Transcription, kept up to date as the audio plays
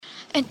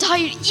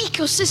Entire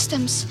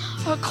ecosystems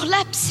are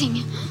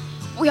collapsing.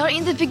 We are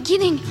in the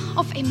beginning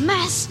of a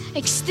mass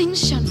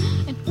extinction,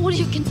 and all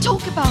you can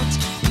talk about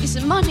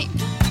is money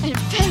and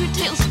fairy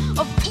tales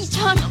of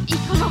eternal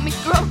economic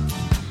growth.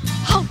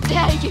 How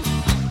dare you?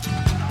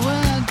 Well,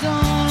 I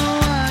don't know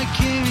why I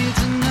came here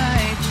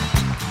tonight.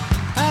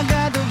 I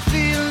got the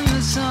feeling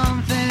that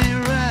something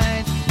ain't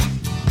right.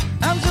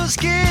 I'm so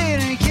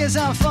scared in case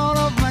I fall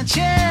off my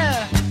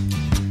chair,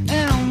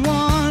 and I'm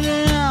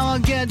wondering how I'll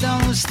get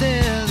down the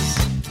stairs.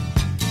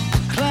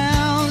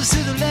 Clowns to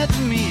the left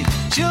of me,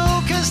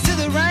 jokers to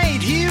the right.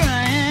 Here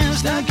I am,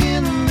 stuck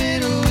in the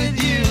middle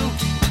with you.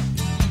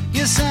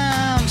 Yes,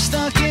 I'm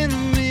stuck in the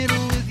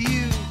middle with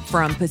you.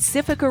 From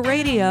Pacifica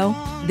Radio,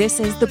 this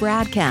is the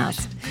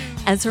BradCast,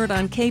 as heard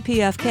on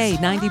KPFK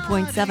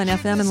 90.7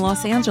 FM in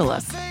Los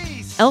Angeles.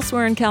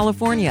 Elsewhere in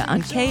California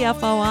on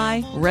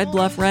KFOI Red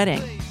Bluff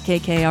Redding,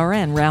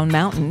 KKRN Round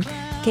Mountain,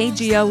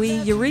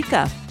 KGOE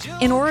Eureka.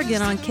 In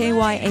Oregon on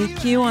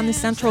KYAQ on the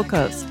Central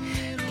Coast,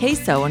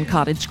 KSO in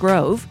Cottage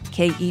Grove,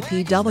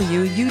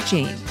 KEPW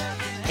Eugene.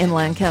 In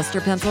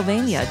Lancaster,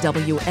 Pennsylvania,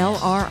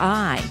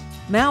 WLRI.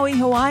 Maui,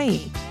 Hawaii,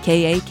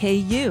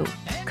 KAKU.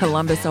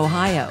 Columbus,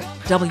 Ohio,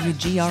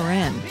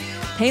 WGRN.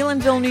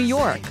 Palinville, New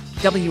York,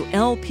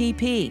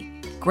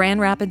 WLPP. Grand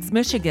Rapids,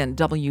 Michigan,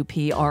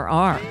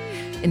 WPRR.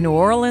 In New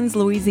Orleans,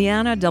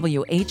 Louisiana,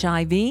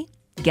 WHIV.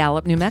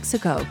 Gallup, New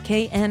Mexico,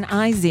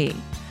 KNIZ.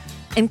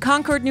 In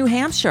Concord, New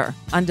Hampshire,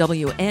 on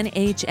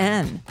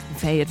WNHN.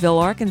 Fayetteville,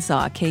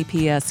 Arkansas,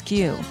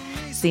 KPSQ.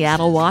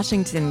 Seattle,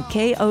 Washington,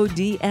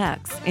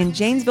 KODX. In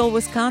Janesville,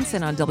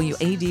 Wisconsin, on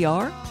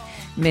WADR.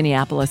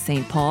 Minneapolis,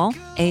 St. Paul,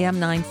 AM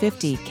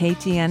 950,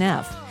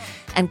 KTNF.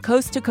 And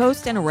coast to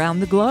coast and around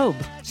the globe.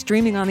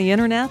 Streaming on the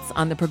internets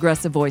on the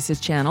Progressive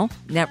Voices channel,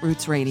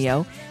 Netroots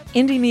Radio,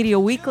 Indie Media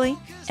Weekly,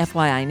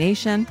 FYI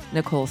Nation,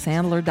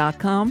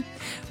 NicoleSandler.com,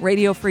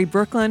 Radio Free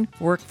Brooklyn,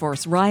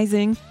 Workforce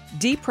Rising,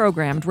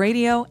 Deprogrammed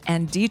Radio,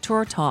 and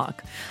Detour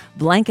Talk,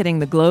 blanketing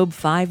the globe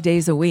 5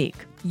 days a week.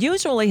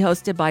 Usually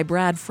hosted by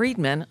Brad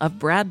Friedman of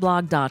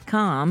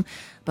BradBlog.com,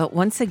 but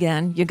once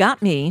again, you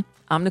got me.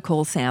 I'm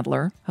Nicole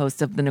Sandler,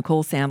 host of The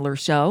Nicole Sandler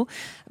Show,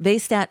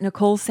 based at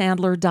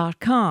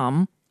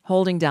NicoleSandler.com,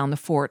 holding down the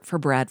fort for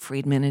Brad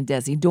Friedman and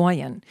Desi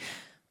Doyen.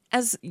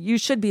 As you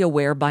should be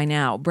aware by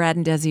now, Brad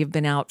and Desi have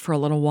been out for a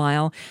little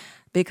while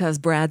because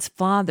Brad's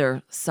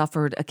father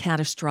suffered a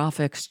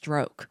catastrophic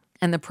stroke,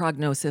 and the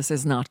prognosis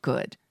is not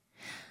good.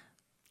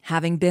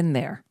 Having been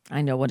there,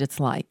 I know what it's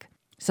like.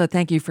 So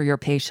thank you for your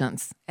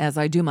patience as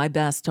I do my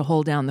best to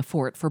hold down the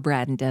fort for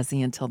Brad and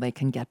Desi until they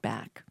can get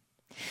back.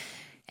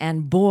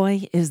 And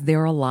boy, is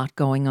there a lot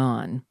going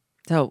on.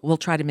 So we'll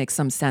try to make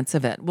some sense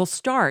of it. We'll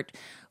start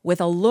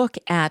with a look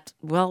at,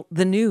 well,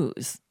 the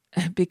news,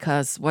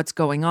 because what's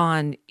going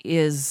on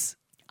is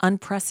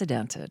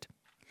unprecedented.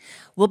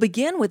 We'll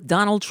begin with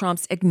Donald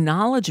Trump's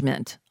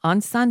acknowledgement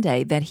on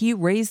Sunday that he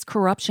raised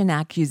corruption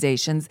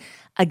accusations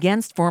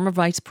against former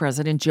Vice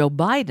President Joe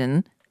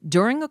Biden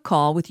during a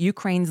call with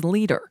Ukraine's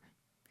leader.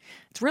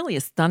 It's really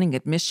a stunning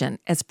admission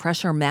as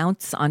pressure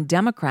mounts on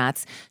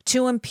Democrats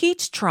to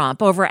impeach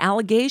Trump over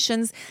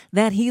allegations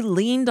that he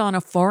leaned on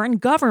a foreign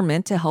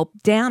government to help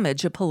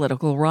damage a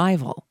political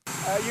rival.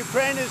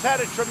 Ukraine has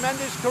had a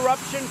tremendous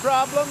corruption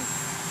problem.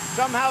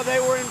 Somehow they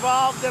were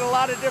involved in a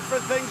lot of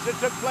different things that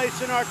took place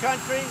in our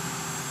country,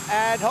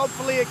 and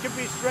hopefully it can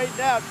be straightened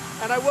out.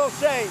 And I will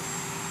say,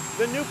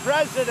 the new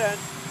president,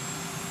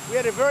 we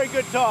had a very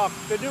good talk.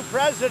 The new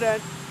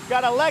president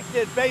got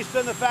elected based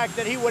on the fact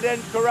that he would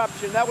end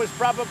corruption. That was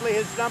probably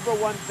his number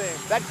one thing.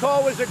 That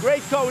call was a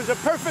great call. It was a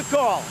perfect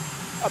call.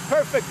 A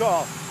perfect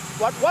call.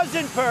 What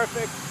wasn't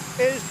perfect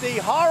is the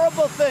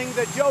horrible thing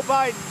that Joe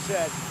Biden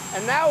said.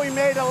 And now he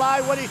made a lie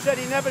when he said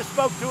he never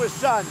spoke to his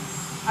son.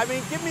 I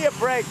mean, give me a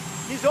break.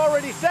 He's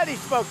already said he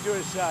spoke to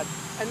his son.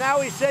 And now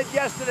he said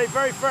yesterday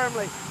very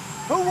firmly,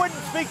 who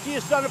wouldn't speak to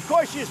your son? Of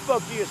course you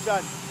spoke to your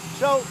son.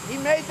 So he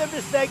made the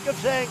mistake of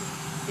saying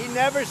he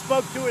never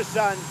spoke to his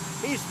son.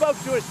 He spoke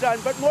to his son,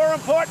 but more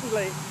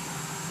importantly,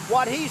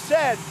 what he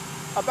said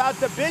about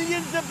the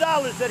billions of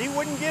dollars that he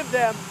wouldn't give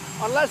them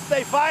unless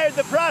they fired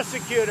the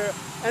prosecutor,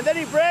 and then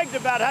he bragged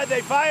about how they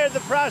fired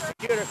the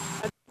prosecutor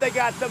and they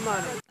got the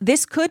money.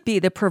 This could be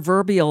the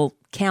proverbial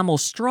camel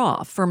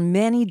straw for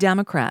many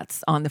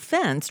Democrats on the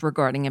fence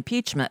regarding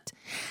impeachment.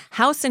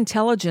 House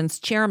Intelligence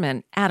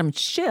Chairman Adam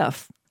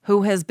Schiff,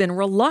 who has been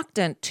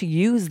reluctant to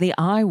use the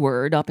I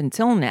word up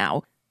until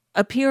now,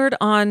 appeared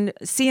on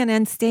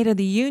CNN State of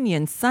the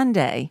Union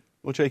Sunday.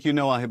 Well, Jake, you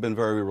know I have been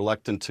very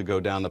reluctant to go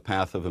down the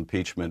path of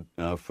impeachment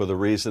for the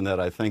reason that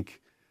I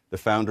think the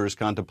founders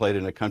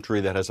contemplated in a country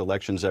that has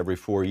elections every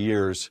 4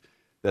 years,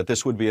 that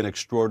this would be an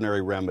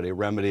extraordinary remedy, a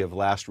remedy of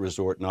last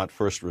resort, not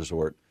first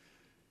resort.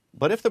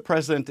 But if the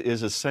president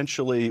is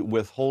essentially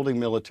withholding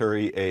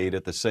military aid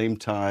at the same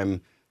time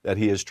that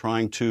he is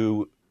trying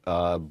to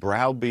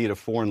browbeat a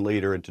foreign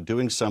leader into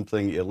doing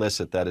something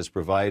illicit, that is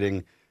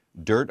providing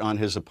dirt on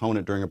his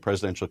opponent during a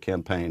presidential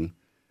campaign,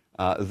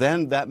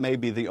 then that may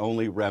be the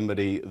only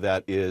remedy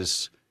that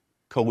is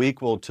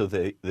co-equal to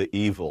the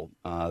evil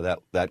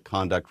that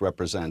conduct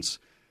represents.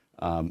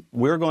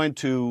 We're going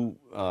to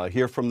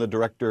hear from the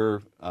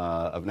Director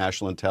of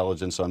National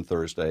Intelligence on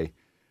Thursday,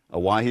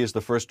 why he is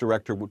the first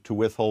director to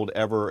withhold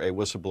ever a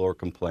whistleblower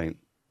complaint.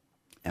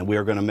 And we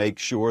are going to make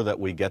sure that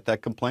we get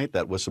that complaint,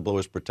 that whistleblower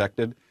is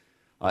protected.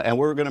 And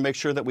we're going to make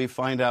sure that we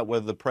find out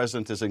whether the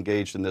president is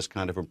engaged in this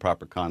kind of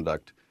improper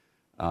conduct.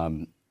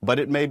 But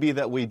it may be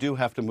that we do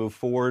have to move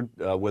forward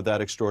with that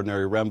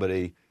extraordinary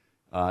remedy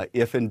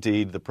if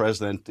indeed the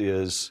president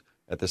is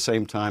at the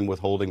same time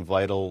withholding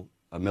vital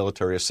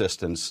military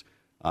assistance.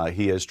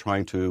 He is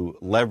trying to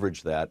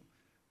leverage that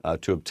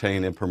to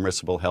obtain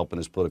impermissible help in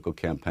his political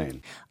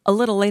campaign. A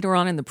little later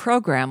on in the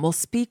program, we'll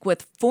speak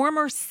with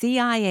former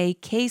CIA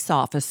case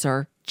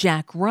officer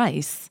Jack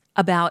Rice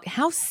about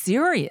how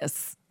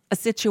serious a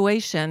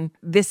situation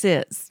this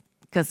is,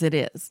 because it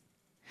is.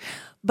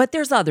 But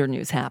there's other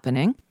news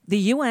happening.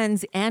 The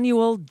UN's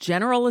annual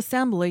General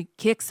Assembly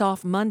kicks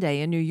off Monday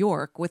in New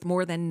York with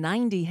more than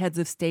 90 heads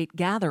of state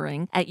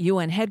gathering at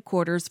UN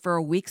headquarters for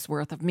a week's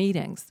worth of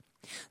meetings.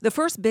 The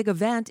first big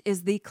event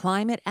is the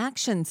Climate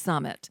Action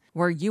Summit,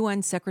 where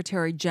UN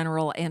Secretary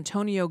General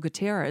Antonio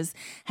Guterres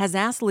has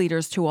asked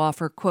leaders to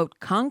offer, quote,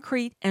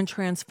 concrete and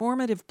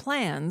transformative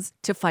plans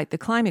to fight the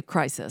climate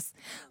crisis.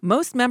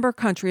 Most member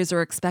countries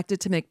are expected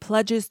to make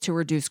pledges to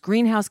reduce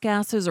greenhouse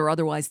gases or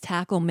otherwise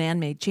tackle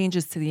man-made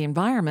changes to the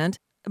environment,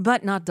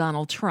 but not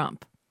Donald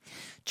Trump.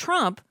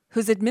 Trump,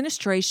 whose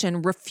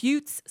administration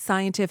refutes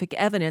scientific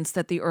evidence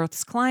that the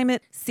Earth's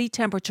climate, sea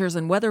temperatures,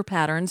 and weather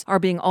patterns are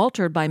being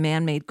altered by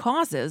man-made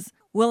causes,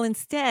 will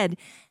instead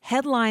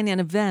headline an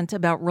event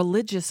about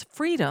religious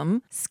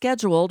freedom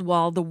scheduled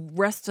while the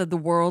rest of the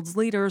world's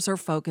leaders are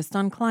focused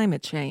on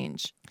climate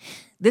change.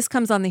 This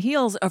comes on the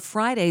heels of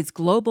Friday's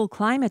global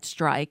climate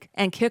strike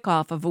and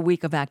kickoff of a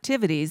week of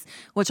activities,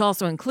 which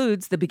also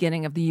includes the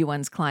beginning of the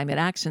UN's Climate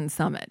Action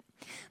Summit.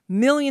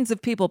 Millions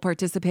of people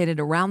participated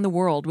around the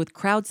world with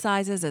crowd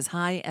sizes as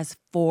high as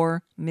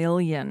 4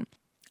 million.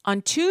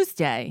 On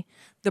Tuesday,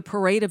 the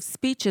parade of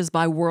speeches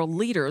by world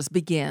leaders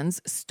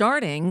begins,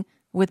 starting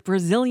with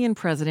Brazilian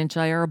President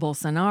Jair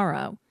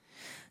Bolsonaro.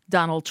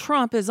 Donald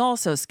Trump is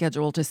also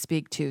scheduled to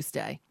speak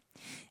Tuesday.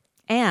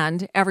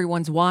 And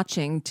everyone's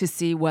watching to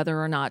see whether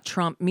or not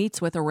Trump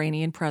meets with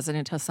Iranian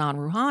President Hassan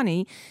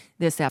Rouhani,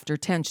 this after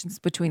tensions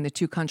between the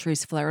two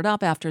countries flared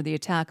up after the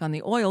attack on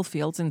the oil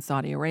fields in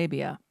Saudi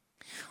Arabia.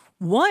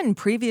 One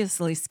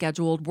previously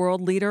scheduled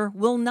world leader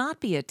will not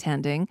be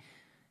attending,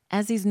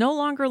 as he's no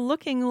longer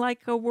looking like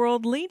a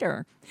world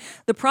leader.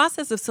 The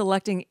process of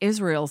selecting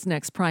Israel's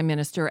next prime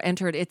minister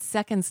entered its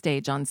second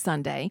stage on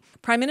Sunday.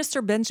 Prime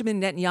Minister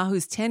Benjamin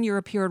Netanyahu's tenure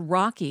appeared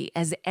rocky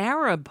as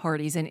Arab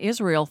parties in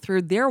Israel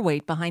threw their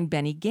weight behind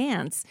Benny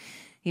Gantz.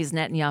 He's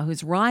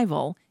Netanyahu's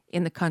rival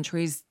in the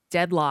country's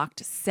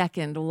deadlocked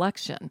second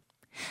election.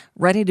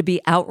 Ready to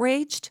be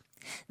outraged?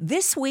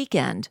 This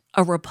weekend,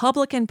 a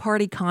Republican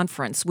Party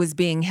conference was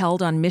being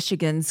held on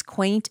Michigan's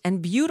quaint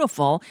and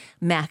beautiful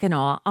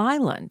Mackinac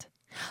Island.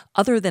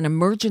 Other than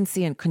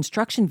emergency and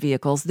construction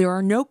vehicles, there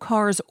are no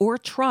cars or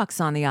trucks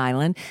on the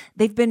island.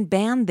 They've been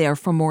banned there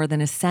for more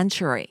than a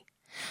century.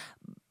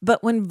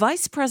 But when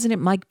Vice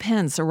President Mike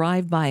Pence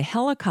arrived by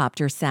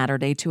helicopter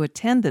Saturday to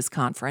attend this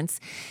conference,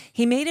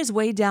 he made his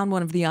way down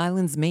one of the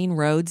island's main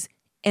roads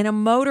in a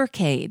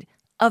motorcade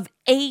of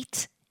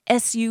 8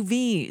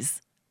 SUVs.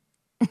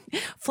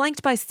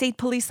 Flanked by state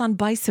police on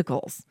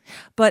bicycles.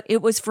 But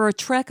it was for a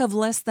trek of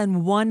less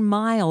than 1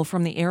 mile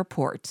from the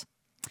airport.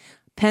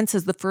 Pence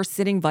is the first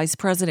sitting vice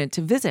president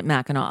to visit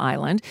Mackinac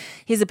Island.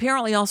 He's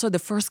apparently also the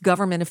first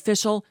government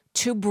official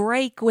to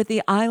break with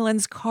the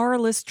island's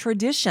carless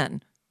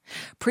tradition.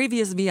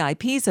 Previous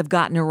VIPs have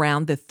gotten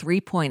around the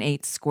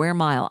 3.8 square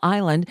mile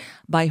island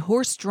by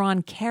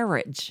horse-drawn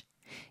carriage,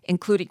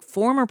 including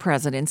former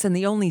presidents and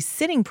the only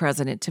sitting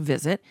president to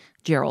visit,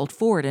 Gerald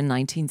Ford, in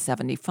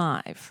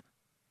 1975.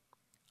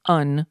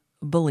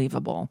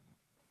 Unbelievable.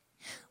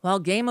 Well,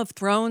 Game of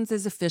Thrones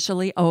is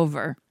officially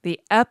over. The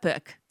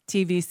epic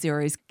TV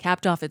series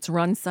capped off its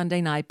run Sunday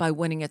night by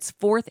winning its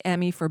 4th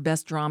Emmy for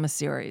Best Drama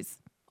Series.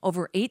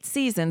 Over 8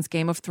 seasons,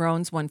 Game of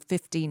Thrones won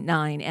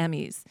 59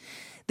 Emmys.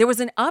 There was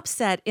an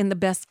upset in the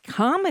Best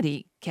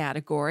Comedy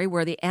category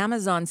where the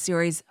Amazon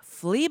series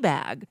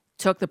Fleabag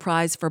took the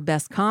prize for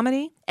Best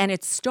Comedy, and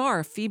its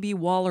star Phoebe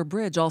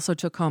Waller-Bridge also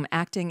took home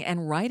acting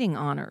and writing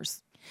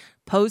honors.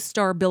 Pose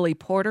star Billy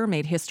Porter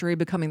made history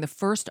becoming the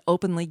first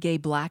openly gay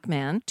black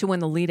man to win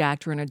the lead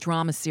actor in a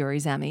drama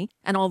series Emmy.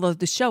 And although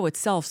the show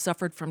itself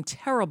suffered from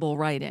terrible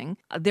writing,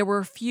 there were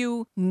a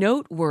few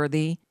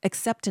noteworthy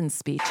acceptance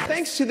speeches.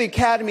 Thanks to the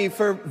Academy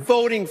for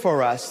voting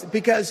for us,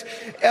 because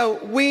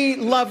we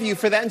love you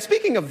for that. And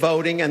speaking of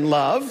voting and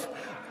love,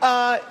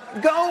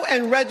 go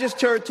and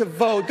register to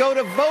vote. Go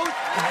to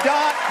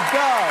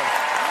vote.gov.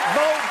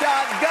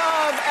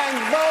 Vote.gov and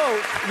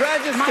vote.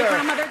 Register. My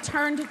grandmother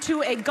turned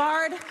to a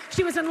guard.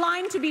 She was in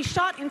line to be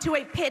shot into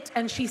a pit,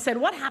 and she said,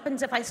 "What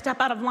happens if I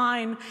step out of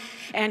line?"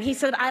 And he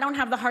said, "I don't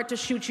have the heart to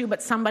shoot you,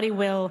 but somebody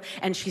will."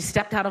 And she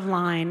stepped out of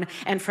line,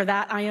 and for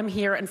that I am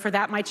here, and for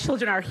that my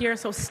children are here.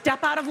 So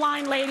step out of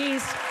line,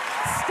 ladies.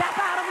 Step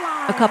out of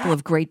line. A couple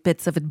of great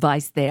bits of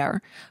advice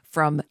there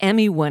from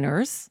Emmy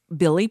winners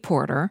Billy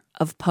Porter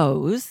of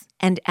Pose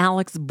and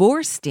Alex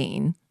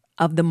Borstein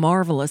of The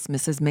Marvelous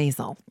Mrs.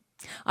 Maisel.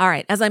 All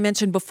right, as I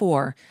mentioned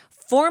before,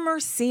 former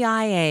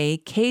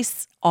CIA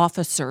case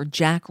officer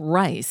Jack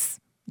Rice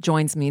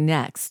joins me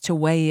next to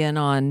weigh in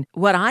on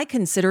what I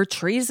consider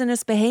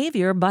treasonous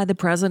behavior by the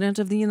President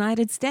of the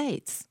United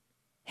States.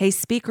 Hey,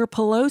 Speaker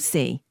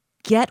Pelosi,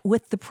 get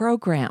with the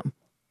program.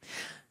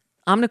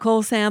 I'm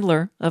Nicole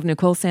Sandler of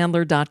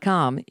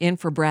NicoleSandler.com, in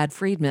for Brad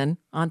Friedman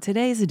on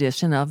today's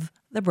edition of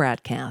the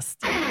BradCast.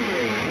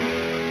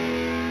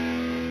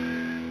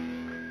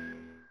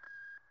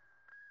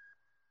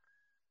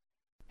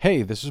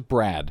 Hey, this is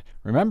Brad.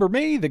 Remember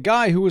me, the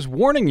guy who was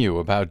warning you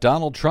about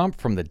Donald Trump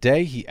from the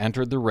day he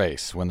entered the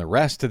race, when the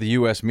rest of the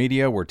U.S.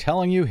 media were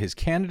telling you his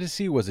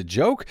candidacy was a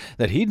joke,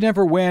 that he'd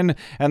never win,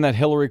 and that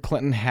Hillary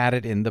Clinton had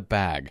it in the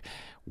bag.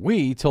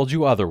 We told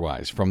you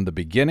otherwise from the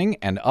beginning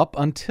and up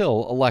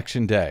until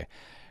Election Day.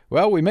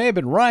 Well, we may have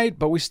been right,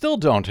 but we still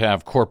don't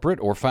have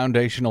corporate or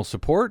foundational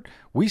support.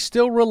 We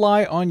still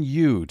rely on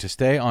you to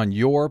stay on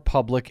your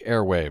public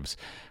airwaves.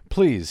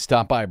 Please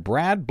stop by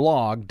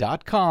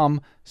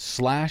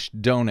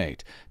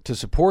bradblog.com/donate to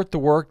support the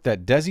work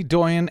that Desi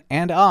Doyen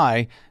and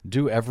I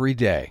do every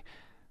day.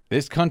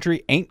 This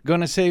country ain't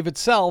gonna save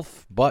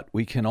itself, but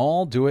we can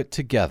all do it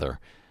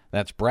together.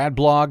 That's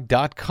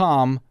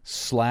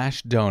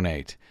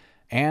bradblog.com/donate.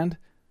 And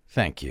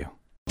thank you.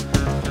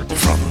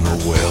 From the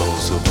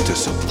wells of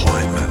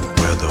disappointment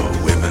where the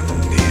women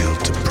kneel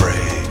to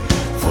pray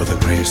for the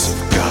grace of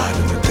God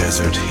in the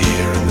desert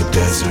here, in the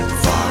desert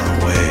far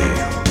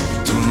away.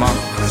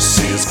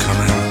 Democracy is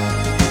coming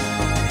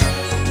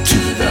to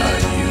the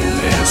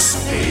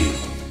USA.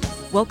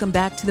 Welcome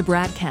back to the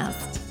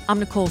BradCast. I'm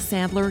Nicole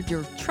Sandler,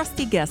 your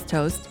trusty guest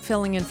host,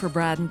 filling in for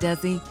Brad and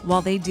Desi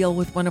while they deal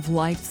with one of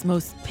life's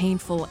most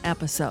painful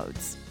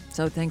episodes.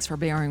 So thanks for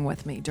bearing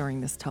with me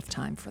during this tough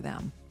time for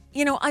them.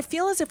 You know, I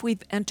feel as if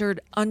we've entered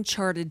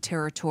uncharted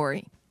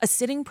territory. A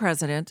sitting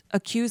president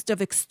accused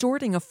of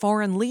extorting a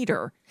foreign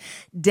leader,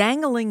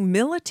 dangling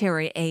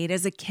military aid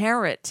as a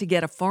carrot to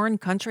get a foreign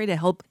country to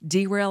help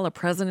derail a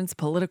president's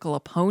political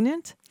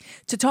opponent.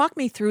 To talk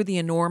me through the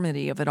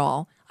enormity of it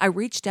all, I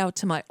reached out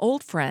to my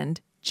old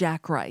friend,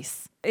 Jack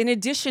Rice. In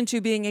addition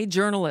to being a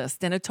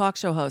journalist and a talk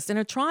show host and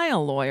a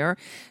trial lawyer,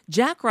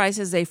 Jack Rice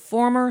is a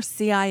former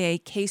CIA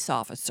case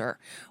officer,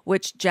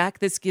 which, Jack,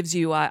 this gives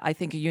you, I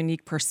think, a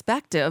unique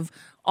perspective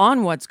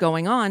on what's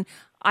going on.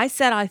 I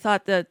said I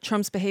thought that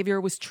Trump's behavior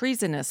was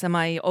treasonous. Am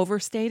I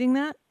overstating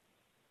that?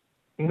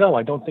 No,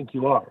 I don't think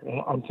you are.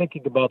 I'm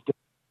thinking about this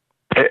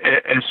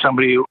as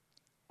somebody who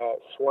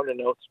sworn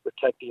an oath to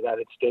protect the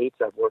United States.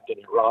 I've worked in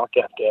Iraq,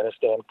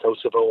 Afghanistan,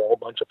 Kosovo, a whole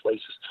bunch of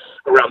places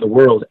around the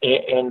world.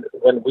 And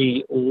when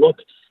we look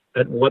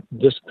at what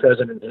this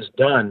president has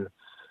done,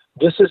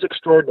 this is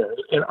extraordinary.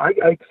 And I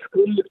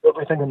exclude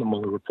everything in the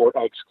Mueller report.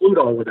 I exclude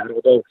all of that,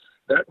 although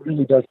that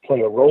really does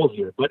play a role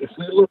here. But if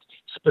we look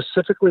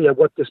specifically at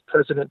what this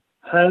president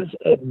has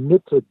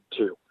admitted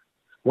to,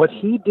 what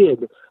he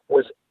did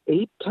was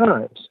 8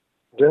 times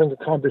during the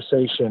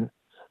conversation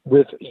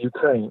with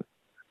Ukraine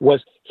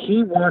was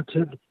he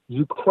wanted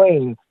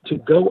Ukraine to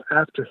go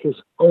after his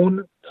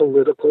own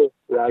political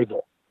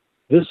rival.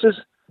 This is,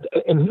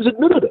 and he's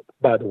admitted it,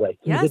 by the way.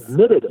 He's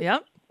admitted it.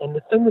 Yep. And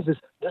the thing is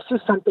this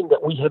is something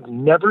that we have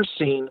never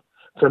seen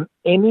from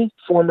any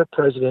former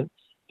president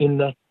in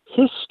the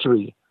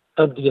history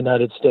of the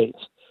United States.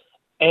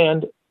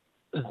 And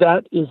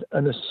that is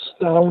an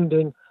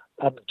astounding,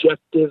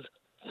 objective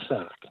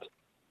fact.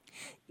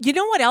 You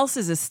know what else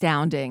is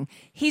astounding?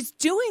 He's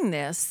doing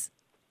this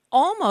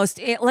almost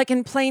like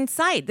in plain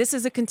sight. This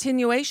is a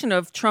continuation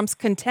of Trump's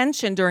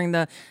contention during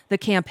the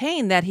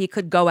campaign that he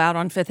could go out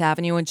on Fifth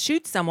Avenue and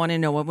shoot someone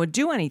and no one would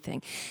do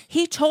anything.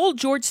 He told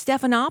George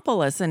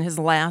Stephanopoulos in his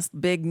last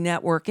big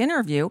network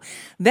interview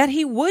that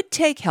he would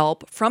take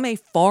help from a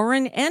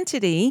foreign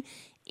entity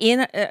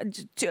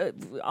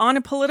on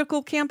a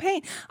political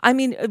campaign. I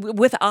mean,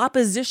 with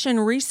opposition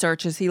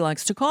research, as he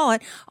likes to call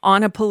it,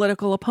 on a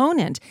political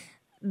opponent.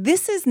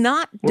 This is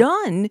not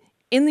done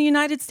in the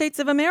United States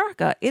of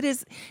America. It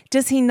is.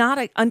 Does he not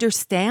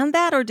understand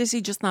that, or does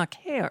he just not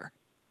care?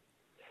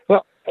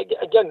 Well,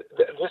 again,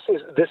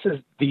 this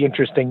is the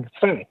interesting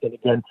fact. And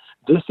again,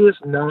 this is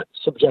not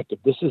subjective.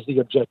 This is the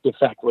objective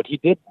fact. What he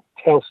did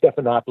tell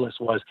Stephanopoulos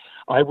was,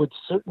 I would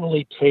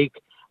certainly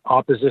take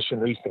opposition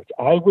research.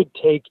 I would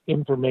take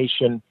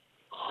information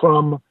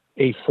from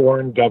a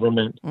foreign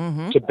government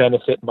to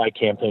benefit my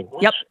campaign.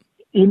 Which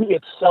in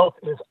itself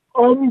is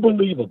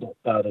unbelievable,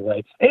 by the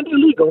way, and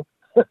illegal.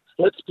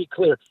 Let's be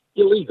clear,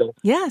 illegal.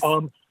 Yes.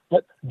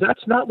 But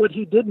that's not what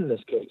he did in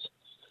this case.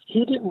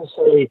 He didn't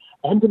say,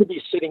 I'm going to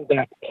be sitting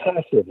back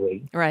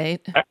passively.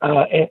 Right.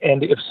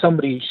 And if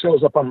somebody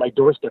shows up on my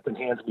doorstep and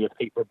hands me a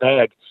paper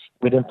bag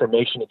with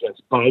information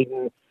against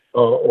Biden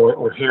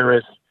or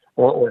Harris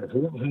or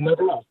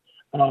whomever else,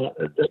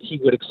 that he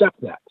would accept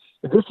that.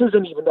 This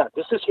isn't even that.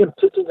 This is him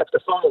picking up the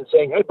phone and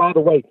saying, hey, by the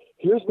way,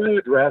 here's my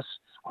address.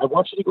 I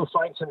want you to go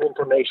find some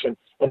information,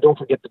 and don't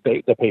forget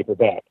the paper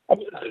bag. I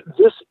mean,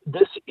 this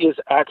is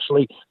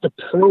actually the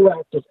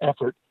proactive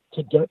effort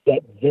to get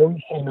that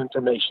very same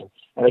information.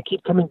 And I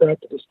keep coming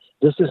back to this.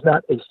 This is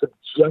not a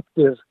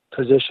subjective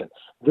position.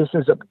 This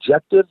is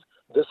objective.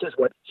 This is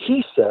what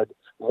he said,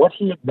 what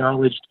he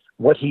acknowledged,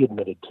 what he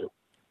admitted to.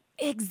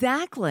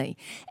 Exactly.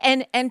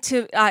 And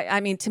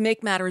to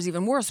make matters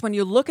even worse, when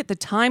you look at the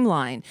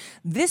timeline,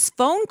 this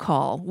phone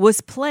call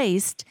was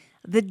placed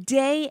the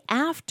day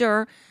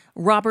after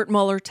Robert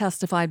Mueller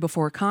testified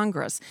before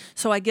Congress.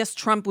 So I guess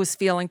Trump was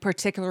feeling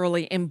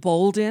particularly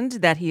emboldened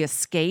that he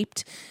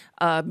escaped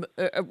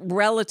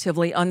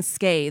relatively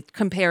unscathed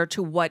compared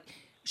to what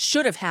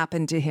should have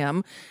happened to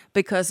him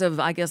because of,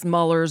 I guess,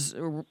 Mueller's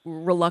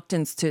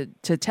reluctance to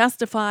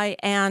testify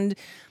and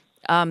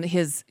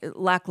his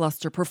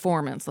lackluster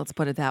performance, let's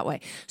put it that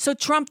way. So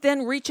Trump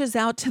then reaches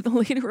out to the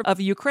leader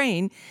of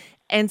Ukraine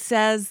and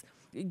says,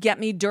 get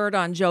me dirt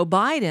on Joe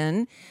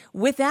Biden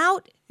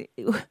without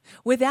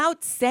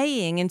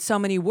saying in so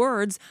many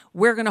words,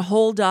 we're going to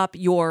hold up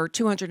your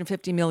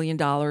 $250 million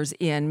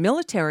in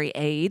military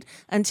aid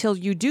until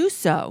you do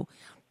so.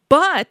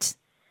 But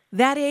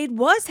that aid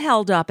was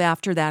held up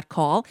after that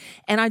call.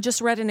 And I just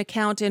read an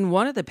account in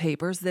one of the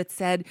papers that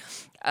said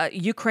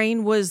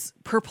Ukraine was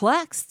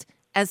perplexed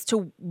as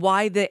to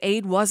why the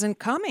aid wasn't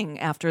coming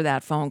after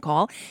that phone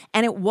call.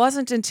 And it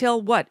wasn't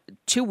until,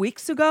 2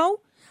 weeks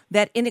ago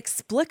that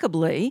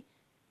inexplicably,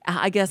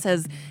 I guess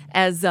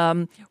as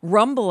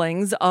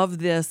rumblings of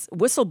this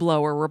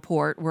whistleblower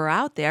report were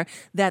out there,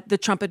 that the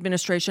Trump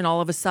administration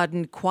all of a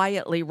sudden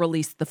quietly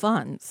released the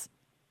funds.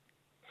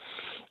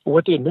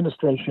 What the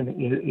administration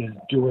is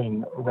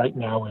doing right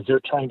now is they're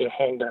trying to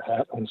hang their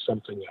hat on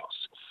something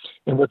else.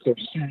 And what they're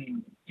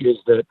saying is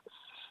that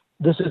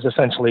this is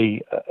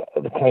essentially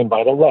the claim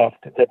by the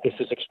left that this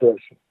is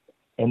extortion,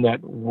 and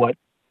that what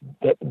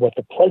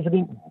the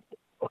president,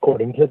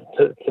 according to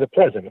the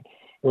president,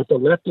 what the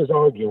left is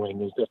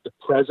arguing is that the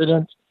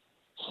president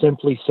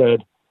simply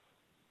said,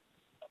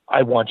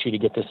 I want you to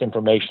get this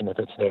information if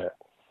it's there.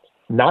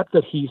 Not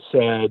that he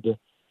said,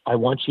 I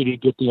want you to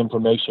get the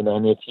information,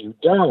 and if you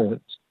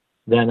don't,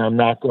 then I'm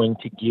not going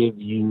to give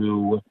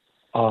you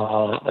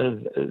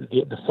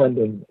the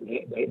funding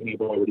that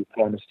we've already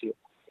promised you.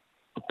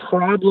 The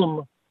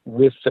problem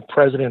with the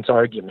president's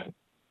argument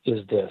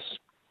is this.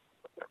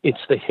 It's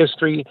the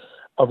history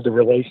of the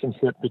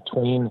relationship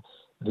between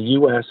the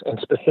U.S. and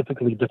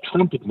specifically the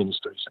Trump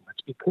administration.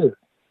 Let's be clear.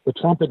 The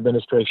Trump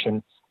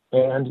administration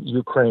and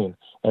Ukraine.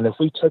 And if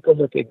we take a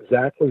look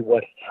exactly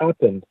what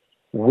happened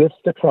with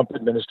the Trump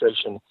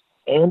administration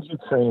and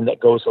Ukraine, that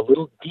goes a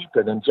little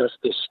deeper than just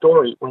this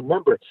story.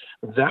 Remember,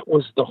 that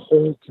was the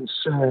whole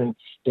concern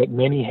that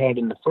many had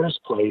in the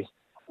first place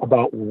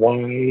about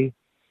why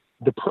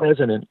the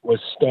president was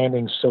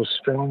standing so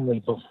strongly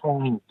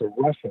behind the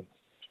Russians.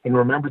 And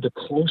remember the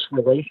close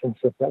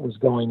relationship that was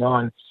going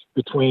on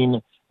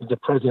between the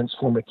president's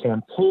former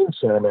campaign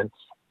chairman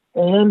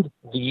and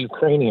the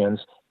Ukrainians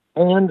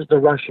and the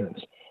Russians.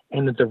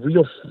 And that the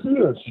real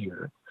fear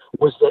here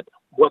was that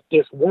what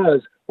this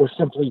was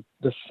simply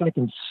the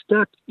second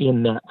step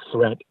in that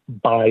threat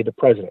by the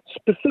president,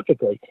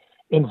 specifically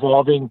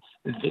involving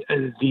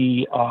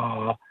the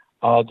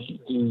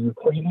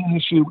Ukrainian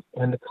issue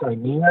and the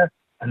Crimea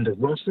and the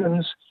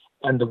Russians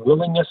and the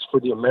willingness for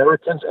the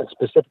Americans and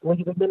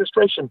specifically the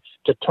administration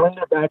to turn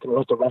their back and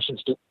let the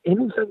Russians do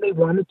anything they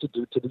wanted to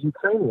do to the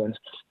Ukrainians.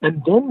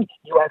 And then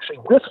you actually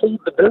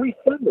withhold the very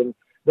funding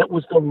that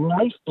was the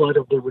lifeblood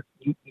of the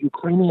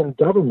Ukrainian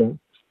government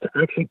to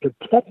actually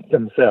protect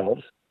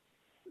themselves.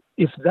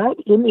 If that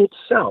in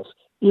itself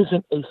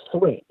isn't a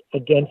threat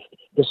against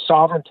the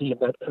sovereignty of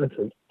that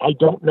country, I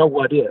don't know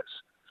what is.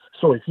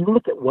 So if you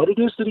look at what it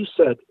is that he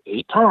said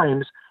 8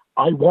 times,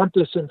 I want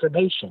this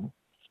information.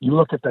 You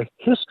look at the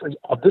history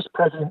of this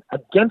president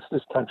against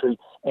this country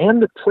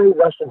and the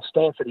pro-Russian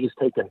stance that he's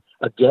taken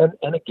again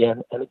and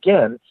again and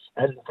again,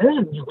 and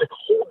then you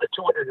withhold the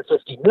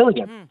 $250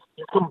 million.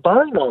 You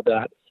combine all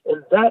that,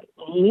 and that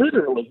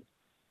literally,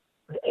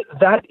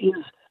 that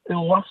is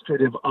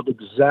illustrative of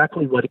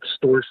exactly what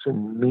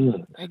extortion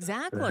means.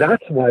 Exactly.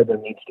 That's why there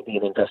needs to be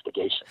an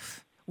investigation.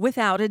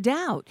 Without a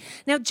doubt.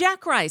 Now,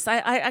 Jack Rice,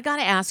 I got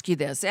to ask you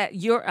this.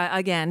 You're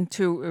again,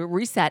 to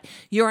reset,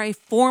 you're a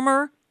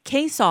former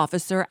case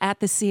officer at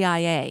the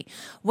CIA.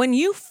 When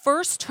you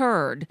first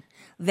heard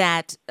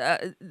that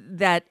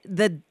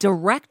the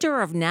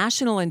director of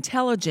national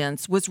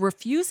intelligence was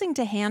refusing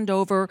to hand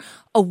over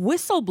a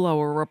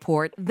whistleblower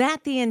report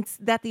that the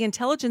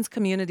intelligence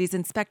community's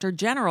inspector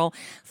general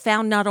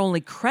found not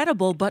only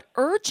credible but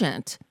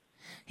urgent,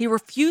 he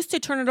refused to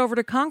turn it over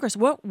to Congress.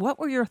 What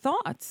were your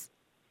thoughts?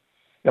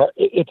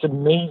 It's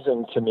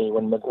amazing to me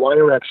when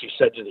McGuire actually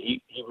said that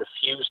he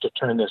refused to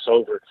turn this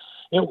over.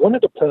 One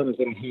of the problems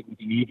that I had with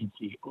the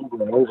agency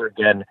over and over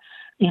again,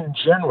 in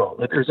general,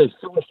 that there's a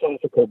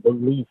philosophical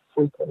belief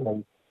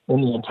frequently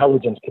in the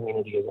intelligence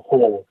community as a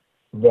whole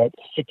that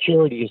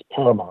security is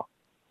paramount,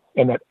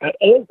 and that at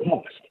all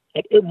cost,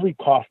 at every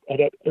cost, and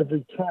at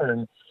every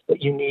turn,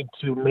 that you need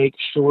to make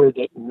sure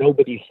that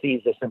nobody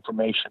sees this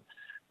information.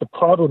 The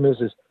problem is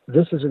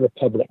this is a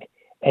republic,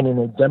 and in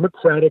a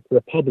democratic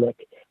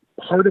republic,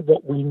 part of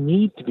what we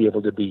need to be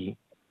able to be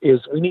is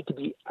we need to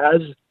be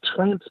as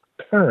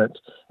transparent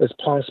as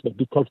possible,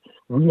 because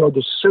we are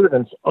the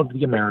servants of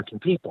the American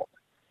people.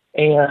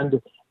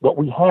 And what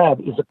we have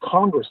is a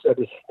Congress that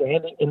is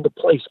standing in the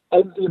place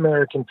of the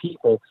American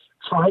people,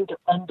 trying to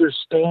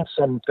understand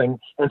something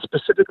and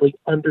specifically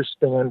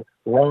understand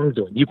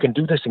wrongdoing. You can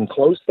do this in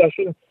closed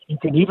session. You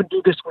can even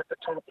do this with the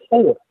top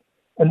four.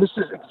 And this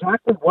is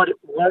exactly what it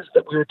was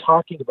that we were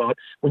talking about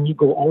when you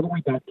go all the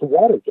way back to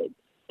Watergate.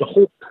 The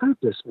whole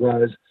purpose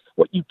was,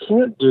 what you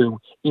can't do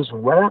is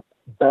wrap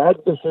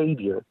bad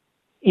behavior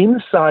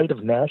inside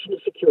of national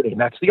security. And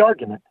that's the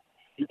argument.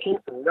 You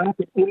can't wrap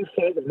it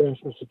inside of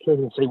national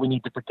security and say we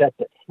need to protect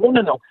it.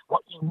 No.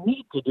 What you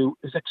need to do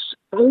is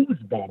expose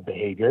bad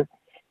behavior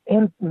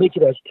and make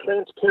it as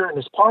transparent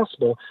as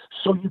possible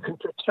so you can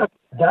protect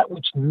that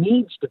which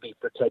needs to be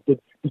protected,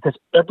 because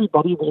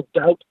everybody will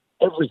doubt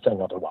everything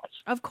otherwise.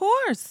 Of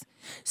course.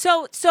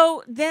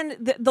 So then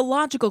the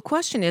logical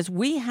question is,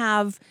 we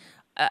have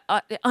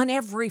on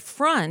every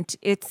front,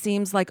 it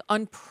seems like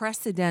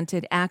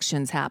unprecedented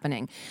actions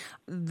happening.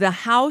 The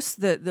House,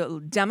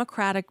 the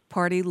Democratic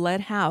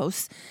Party-led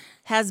House,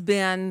 has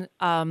been,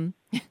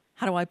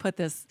 how do I put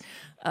this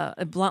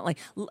bluntly,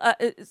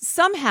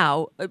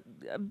 somehow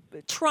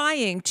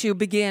trying to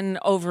begin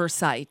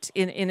oversight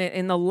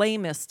in the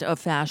lamest of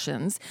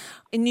fashions.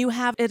 And you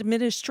have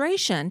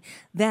administration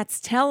that's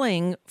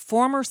telling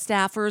former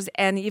staffers,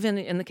 and even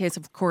in the case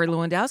of Corey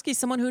Lewandowski,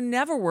 someone who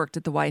never worked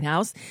at the White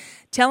House,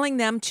 telling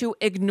them to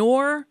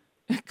ignore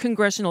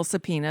congressional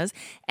subpoenas.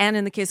 And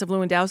in the case of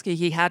Lewandowski,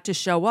 he had to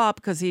show up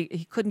because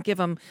he couldn't give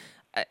him,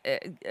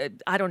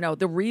 I don't know,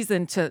 the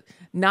reason to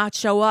not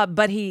show up,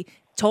 but he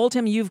told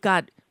him, you've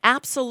got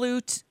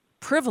absolute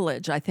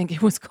privilege. I think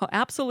it was called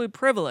absolute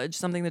privilege,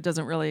 something that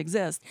doesn't really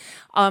exist.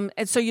 And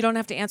so you don't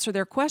have to answer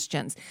their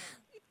questions.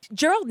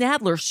 Gerald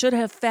Nadler should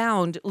have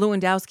found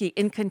Lewandowski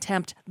in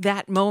contempt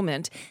that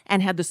moment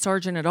and had the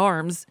sergeant at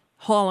arms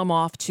haul him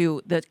off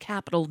to the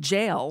Capitol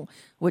jail,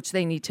 which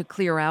they need to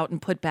clear out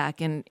and put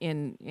back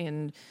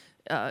in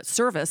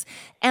service.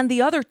 And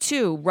the other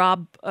two,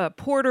 Rob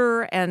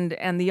Porter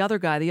and the other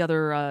guy, the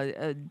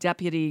other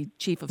deputy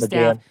chief of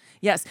staff.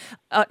 Yes,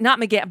 not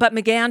McGahn, but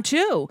McGahn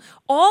too.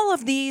 All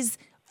of these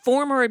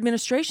former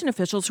administration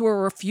officials who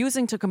are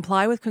refusing to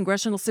comply with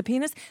congressional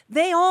subpoenas,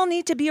 they all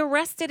need to be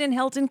arrested and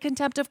held in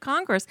contempt of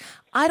Congress.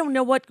 I don't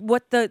know what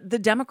the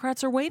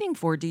Democrats are waiting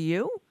for. Do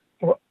you?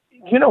 Well,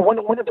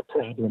 one of the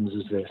problems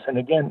is this, and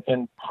again,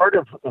 and part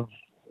of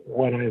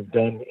what I've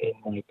done in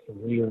my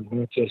career,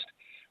 not just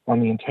on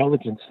the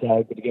intelligence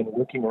side, but again,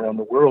 working around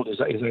the world,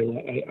 is I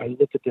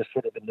look at this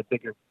sort of in the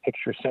bigger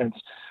picture sense.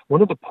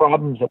 One of the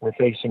problems that we're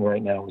facing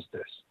right now is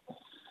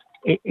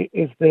this,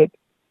 is that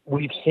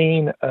we've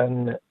seen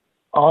an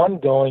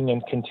ongoing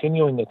and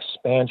continuing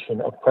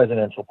expansion of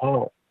presidential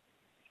power.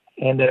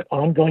 And that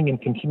ongoing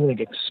and continuing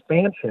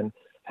expansion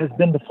has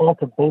been the fault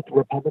of both the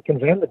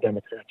Republicans and the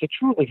Democrats. It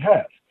truly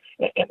has.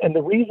 And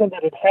the reason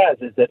that it has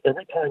is that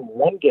every time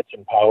one gets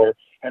in power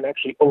and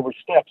actually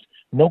oversteps,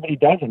 nobody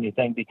does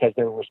anything, because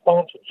their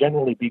response would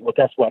generally be, well,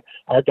 guess what?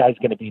 Our guy's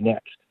going to be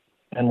next.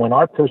 And when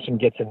our person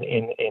gets in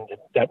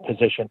that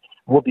position,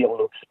 we'll be able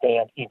to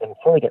expand even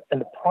further.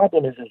 And the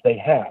problem is they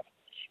have.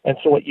 And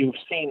so what you've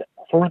seen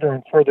further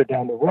and further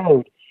down the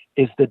road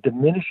is the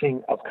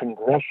diminishing of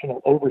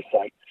congressional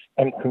oversight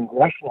and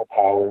congressional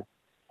power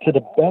to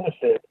the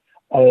benefit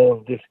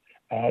of this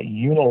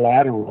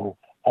unilateral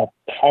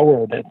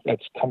power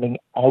that's coming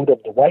out of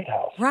the White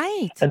House.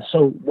 Right. And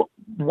so,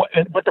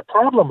 but the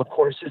problem, of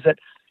course, is that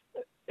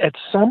at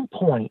some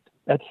point,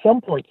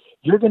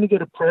 you're going to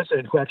get a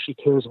president who actually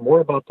cares more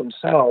about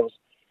themselves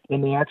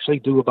than they actually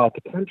do about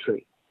the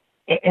country,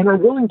 and are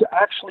willing to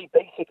actually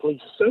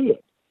basically say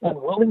it, and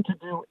willing to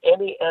do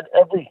any and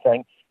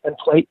everything and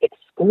play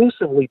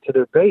exclusively to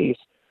their base,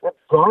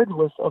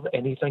 regardless of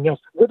anything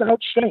else, without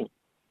shame,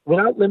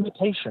 without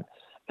limitation.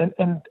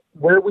 And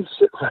where we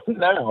sit right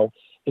now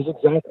is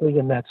exactly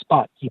in that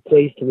spot. He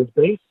plays to his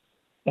base,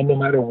 and no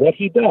matter what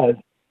he does,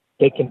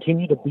 they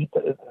continue to beat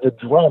the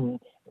drum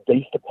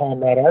based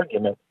upon that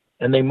argument,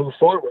 and they move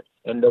forward,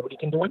 and nobody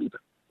can do anything.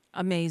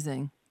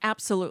 Amazing.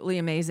 Absolutely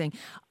amazing.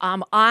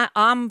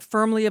 I'm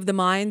firmly of the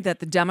mind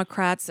that the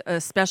Democrats,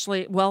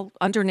 especially,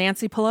 under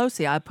Nancy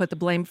Pelosi, I put the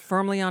blame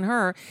firmly on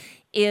her,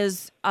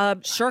 is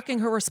shirking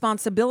her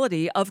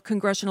responsibility of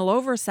congressional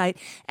oversight,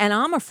 and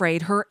I'm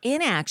afraid her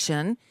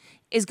inaction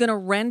is going to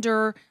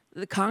render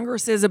the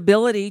Congress's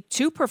ability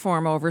to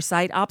perform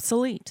oversight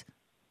obsolete.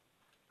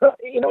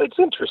 It's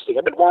interesting.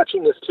 I've been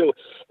watching this too,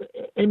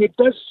 and it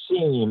does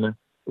seem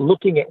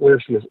looking at where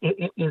she is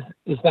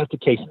that the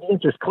case? The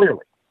answer is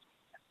clearly.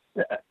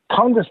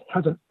 Congress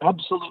has an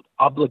absolute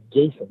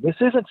obligation. This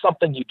isn't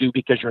something you do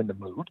because you're in the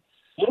mood.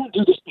 You don't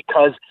do this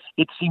because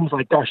it seems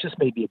like, gosh, this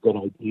may be a good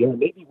idea.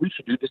 Maybe we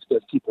should do this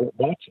because people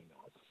are watching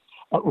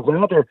us.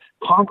 Rather,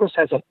 Congress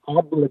has an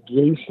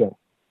obligation.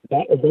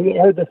 That they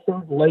are the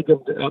third leg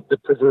of the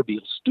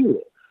proverbial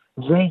stool.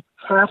 They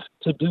have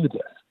to do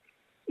this.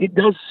 It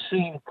does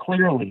seem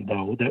clearly,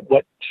 though, that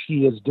what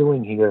she is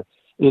doing here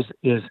is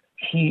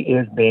she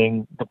is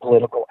being the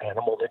political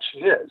animal that she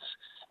is.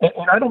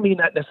 And I don't mean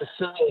that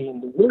necessarily in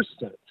the worst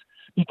sense,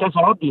 because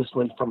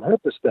obviously, from her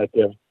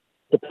perspective,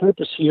 the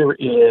purpose here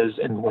is,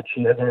 and what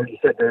she has already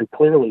said very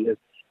clearly, is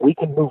we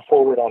can move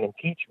forward on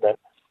impeachment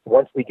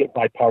once we get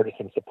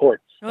bipartisan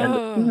support. And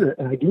the fear,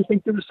 and I do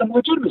think there is some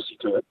legitimacy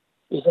to it,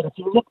 is that if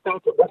you look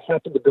back at what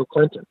happened to Bill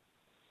Clinton,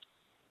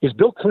 is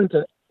Bill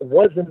Clinton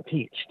was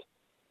impeached.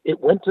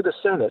 It went to the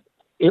Senate.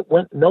 It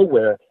went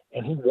nowhere,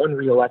 and he won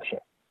re-election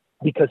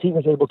because he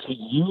was able to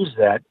use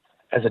that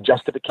as a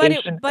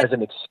justification, as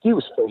an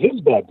excuse for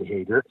his bad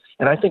behavior.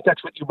 And I think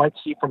that's what you might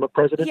see from a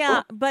president.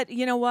 Yeah, but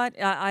you know what?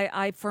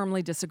 I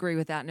firmly disagree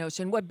with that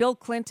notion. What Bill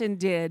Clinton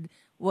did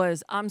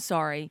was, I'm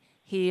sorry,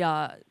 he,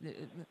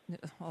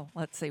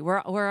 let's see,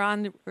 we're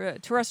on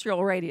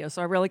terrestrial radio,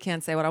 so I really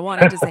can't say what I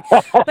wanted to say.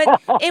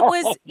 But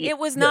it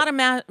was not a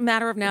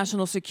matter of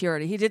national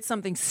security. He did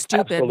something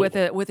stupid with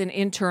an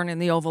intern in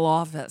the Oval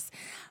Office.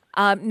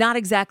 Not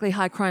exactly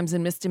high crimes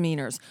and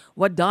misdemeanors.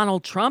 What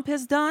Donald Trump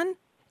has done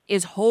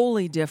is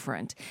wholly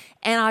different.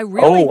 And I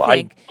really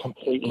think,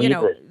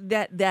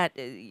 that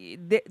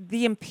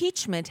the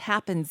impeachment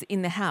happens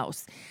in the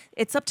House.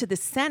 It's up to the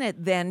Senate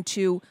then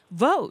to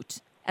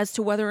vote as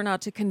to whether or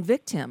not to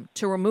convict him,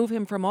 to remove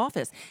him from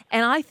office.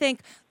 And I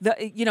think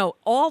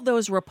all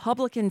those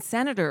Republican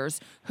senators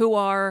who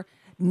are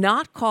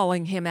not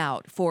calling him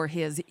out for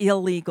his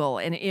illegal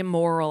and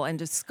immoral and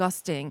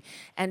disgusting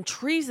and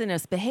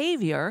treasonous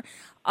behavior,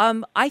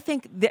 I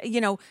think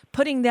that,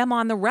 putting them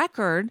on the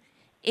record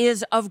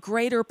is of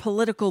greater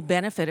political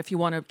benefit, if you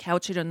want to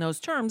couch it in those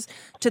terms,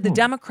 to the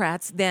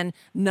Democrats than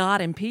not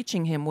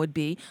impeaching him would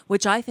be,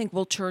 which I think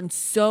will turn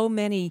so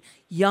many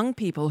young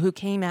people who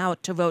came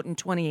out to vote in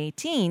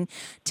 2018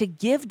 to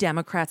give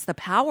Democrats the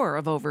power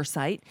of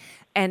oversight.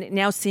 And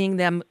now seeing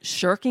them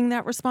shirking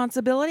that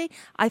responsibility,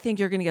 I think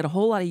you're going to get a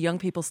whole lot of young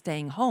people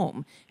staying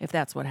home if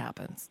that's what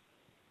happens.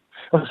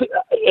 Well, see,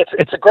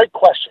 it's a great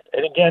question.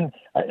 And again,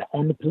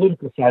 on the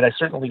political side, I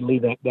certainly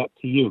leave that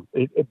to you.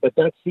 But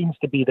that seems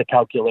to be the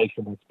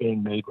calculation that's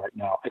being made right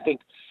now. I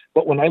think,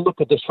 but when I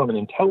look at this from an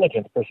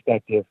intelligence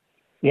perspective,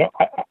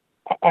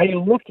 I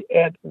look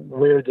at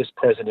where this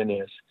president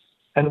is.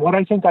 And what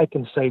I think I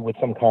can say with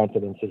some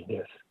confidence is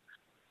this.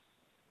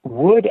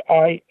 Would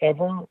I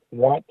ever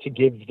want to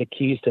give the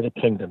keys to the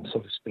kingdom, so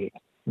to speak,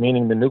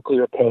 meaning the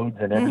nuclear codes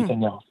and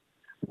everything else?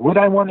 Would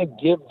I want to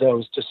give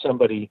those to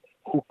somebody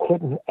who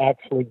couldn't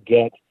actually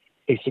get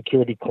a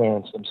security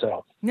clearance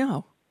themselves?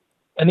 No.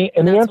 And the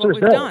answer is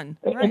no.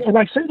 Right. And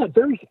I say that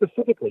very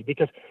specifically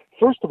because,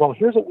 first of all,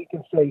 here's what we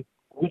can say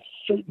with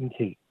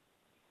certainty.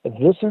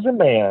 This is a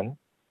man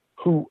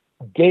who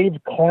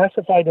gave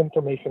classified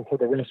information for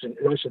the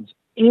Russians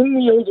in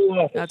the Oval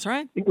Office. That's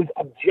right. It was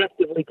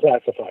objectively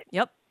classified.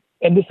 Yep.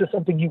 And this is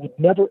something you would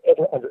never,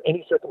 ever, under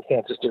any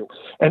circumstances do.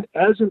 And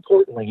as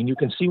importantly, and you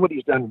can see what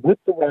he's done with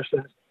the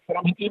Russians, and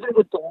I mean, even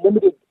with the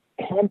limited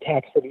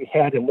contacts that he's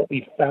had and what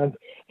we found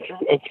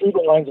through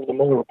the lines of the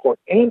Mueller report,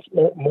 and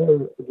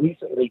more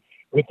recently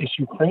with this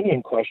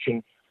Ukrainian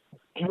question,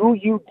 do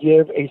you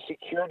give a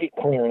security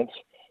clearance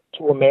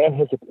to a man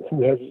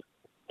who has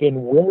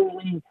been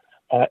willingly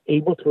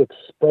able to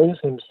expose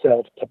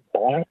himself to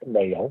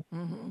blackmail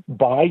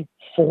by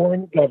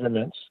foreign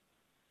governments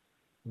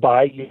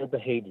by your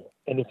behavior?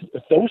 And if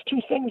those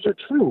two things are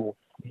true,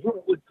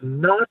 you would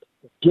not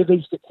give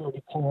a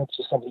security clearance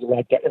to somebody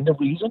like that. And the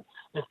reason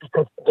is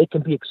because they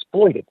can be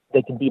exploited,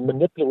 they can be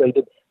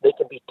manipulated, they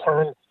can be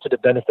turned to the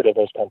benefit of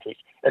those countries.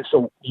 And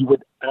so you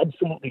would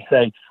absolutely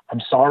say,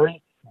 I'm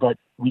sorry, but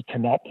we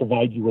cannot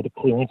provide you with a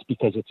clearance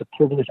because it's a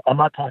privilege. I'm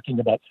not talking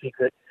about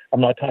secret.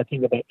 I'm not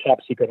talking about top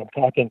secret. I'm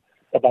talking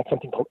about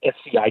something called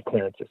SCI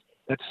clearances.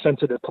 That's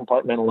sensitive,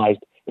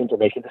 compartmentalized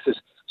information. This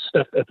is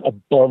stuff that's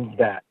above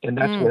that. And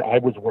that's where I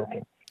was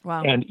working.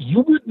 Wow. And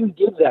you wouldn't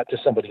give that to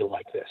somebody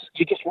like this.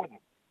 You just wouldn't.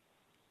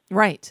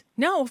 Right.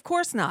 No, of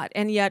course not.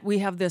 And yet we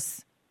have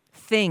this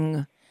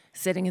thing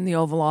sitting in the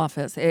Oval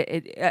Office.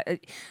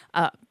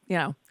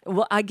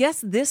 Well, I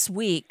guess this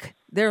week,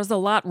 there's a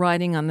lot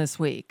riding on this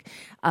week.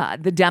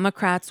 The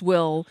Democrats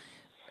will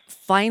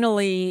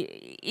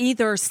finally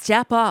either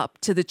step up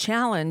to the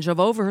challenge of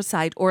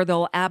oversight or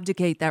they'll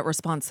abdicate that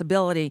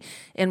responsibility,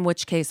 in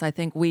which case I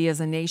think we as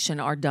a nation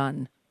are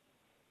done.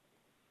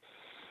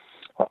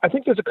 I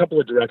think there's a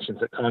couple of directions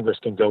that Congress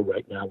can go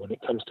right now when it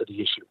comes to the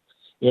issue.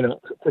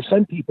 For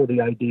some people, the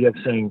idea of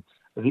saying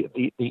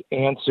the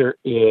answer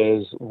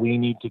is we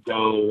need to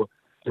go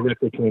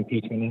directly to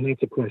impeachment, and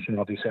that's a question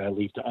obviously I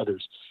leave to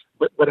others.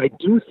 But I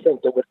do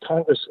think that what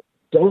Congress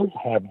does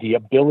have the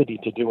ability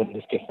to do in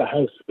this case, the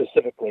House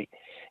specifically,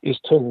 is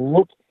to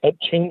look at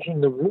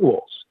changing the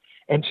rules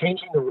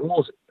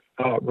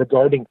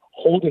regarding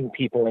holding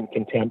people in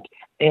contempt,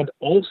 and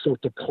also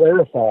to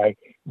clarify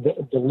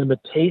the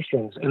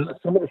limitations. And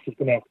some of this is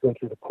going to have to go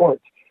through the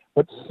courts,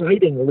 but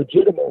citing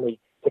legitimately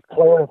to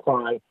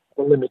clarify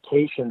the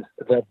limitations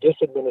that this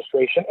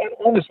administration, and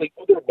honestly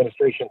other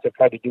administrations have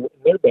tried to do in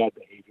their bad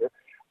behavior,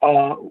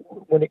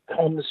 when it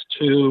comes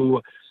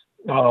to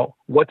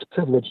what's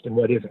privileged and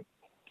what isn't.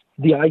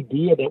 The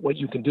idea that what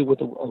you can do with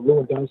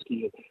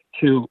Lewandowski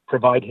to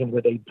provide him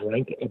with a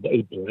blanket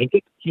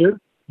here,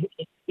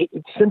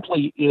 it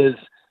simply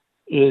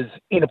is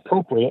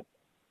inappropriate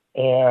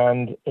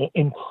and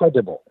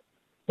incredible.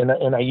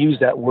 And I use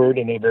that word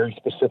in a very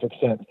specific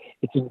sense.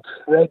 It's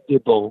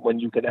incredible when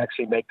you can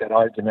actually make that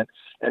argument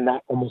and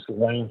not almost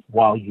laugh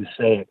while you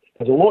say it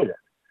as a lawyer.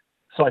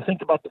 So I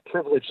think about the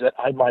privilege that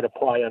I might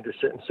apply under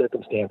certain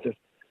circumstances.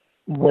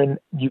 When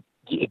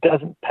it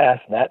doesn't pass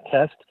that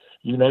test,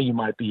 you know you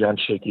might be on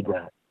shaky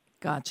ground.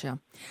 Gotcha.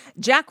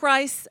 Jack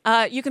Rice,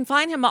 you can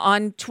find him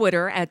on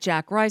Twitter at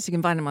Jack Rice. You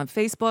can find him on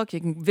Facebook.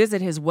 You can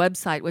visit his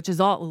website, which is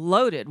all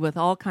loaded with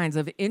all kinds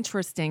of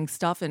interesting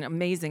stuff and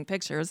amazing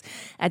pictures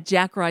at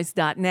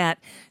jackrice.net.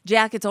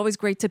 Jack, it's always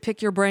great to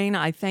pick your brain.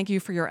 I thank you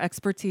for your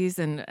expertise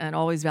and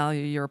always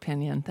value your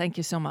opinion. Thank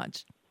you so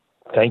much.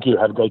 Thank you.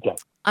 Have a great day.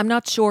 I'm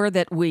not sure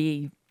that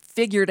we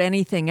figured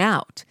anything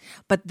out,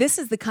 but this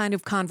is the kind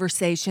of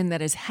conversation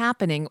that is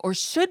happening or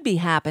should be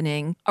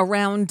happening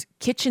around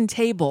kitchen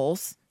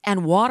tables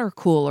and water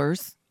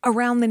coolers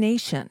around the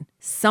nation.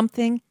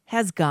 Something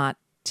has got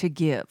to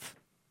give.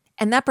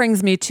 And that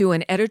brings me to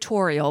an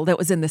editorial that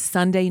was in the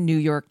Sunday New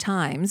York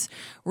Times,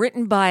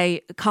 written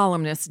by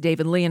columnist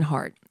David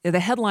Leonhardt.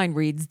 The headline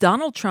reads,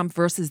 "Donald Trump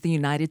versus the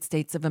United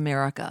States of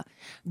America.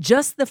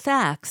 Just the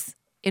facts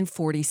in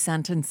 40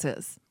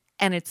 sentences."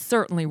 And it's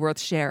certainly worth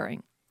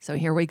sharing. So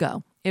here we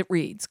go. It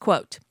reads,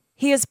 quote,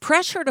 "He has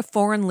pressured a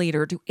foreign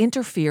leader to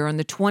interfere in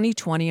the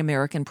 2020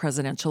 American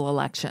presidential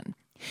election.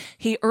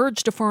 He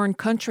urged a foreign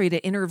country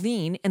to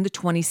intervene in the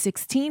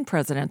 2016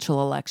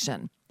 presidential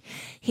election.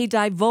 He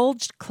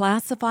divulged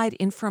classified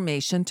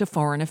information to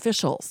foreign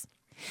officials.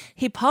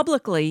 He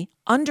publicly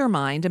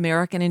undermined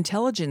American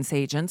intelligence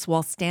agents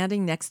while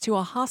standing next to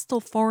a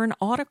hostile foreign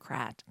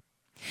autocrat.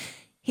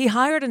 He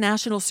hired a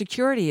national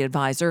security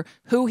advisor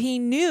who he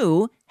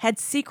knew had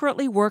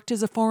secretly worked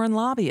as a foreign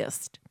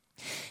lobbyist.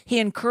 He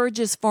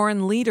encourages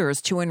foreign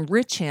leaders to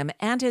enrich him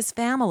and his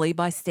family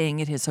by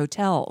staying at his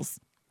hotels.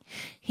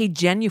 He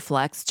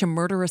genuflects to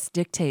murderous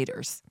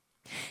dictators.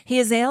 He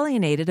has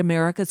alienated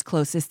America's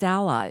closest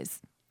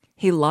allies.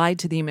 He lied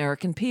to the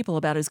American people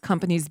about his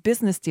company's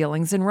business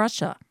dealings in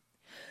Russia.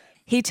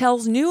 He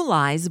tells new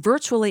lies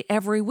virtually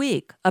every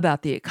week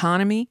about the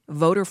economy,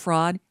 voter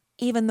fraud,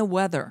 even the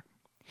weather.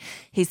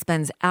 He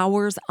spends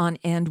hours on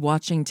end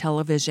watching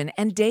television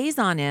and days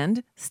on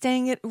end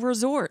staying at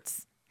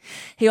resorts.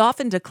 He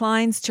often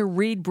declines to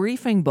read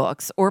briefing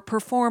books or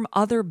perform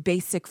other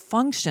basic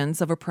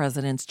functions of a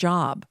president's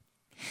job.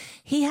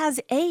 He has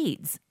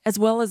aides, as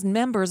well as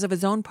members of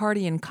his own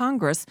party in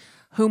Congress,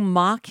 who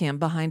mock him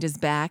behind his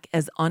back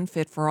as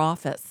unfit for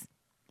office.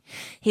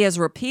 He has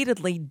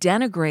repeatedly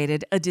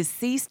denigrated a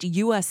deceased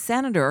U.S.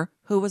 senator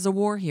who was a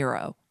war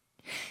hero.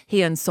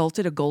 He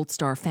insulted a Gold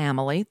Star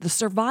family, the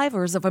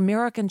survivors of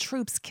American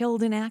troops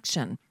killed in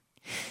action.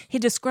 He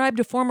described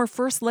a former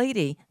First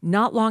Lady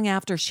not long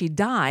after she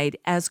died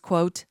as,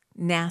 quote,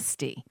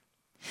 nasty.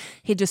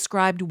 He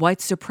described white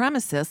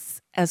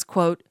supremacists as,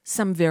 quote,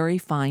 some very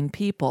fine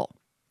people.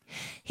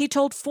 He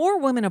told 4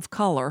 women of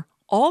color,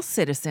 all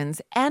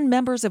citizens and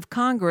members of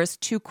Congress,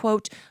 to,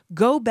 quote,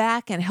 go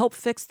back and help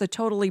fix the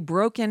totally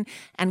broken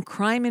and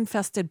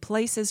crime-infested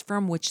places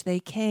from which they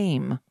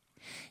came.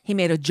 He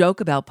made a joke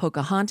about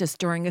Pocahontas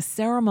during a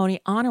ceremony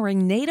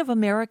honoring Native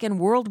American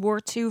World War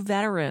II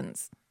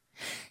veterans.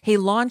 He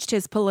launched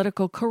his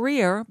political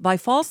career by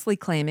falsely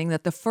claiming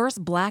that the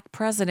first black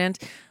president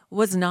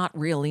was not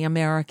really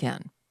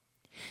American.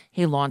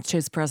 He launched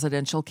his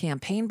presidential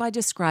campaign by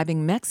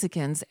describing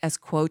Mexicans as,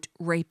 quote,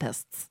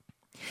 rapists.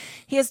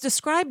 He has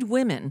described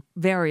women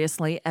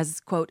variously as,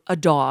 quote, a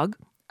dog,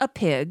 a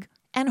pig,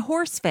 and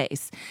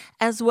horseface,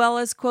 as well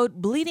as,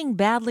 quote, bleeding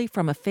badly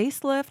from a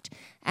facelift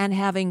and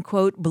having,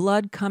 quote,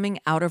 blood coming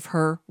out of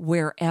her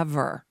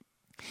wherever.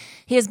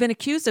 He has been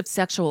accused of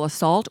sexual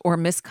assault or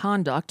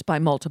misconduct by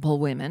multiple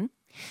women.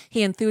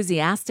 He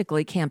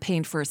enthusiastically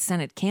campaigned for a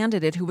Senate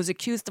candidate who was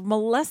accused of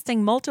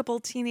molesting multiple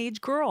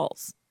teenage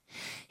girls.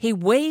 He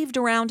waved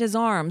around his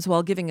arms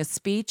while giving a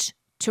speech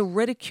to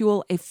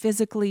ridicule a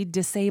physically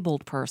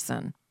disabled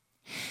person.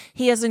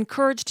 He has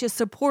encouraged his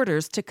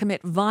supporters to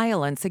commit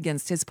violence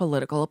against his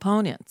political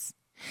opponents.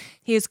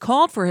 He has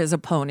called for his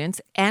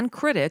opponents and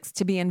critics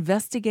to be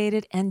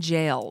investigated and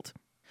jailed.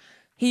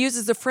 He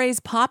uses a phrase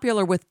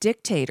popular with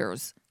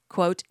dictators,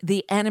 quote,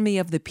 the enemy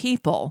of the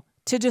people,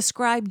 to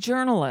describe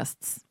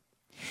journalists.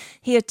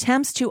 He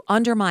attempts to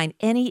undermine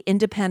any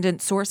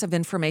independent source of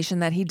information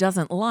that he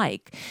doesn't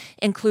like,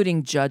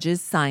 including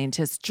judges,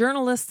 scientists,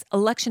 journalists,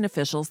 election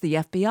officials, the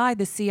FBI,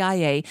 the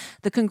CIA,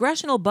 the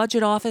Congressional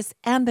Budget Office,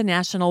 and the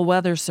National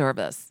Weather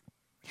Service.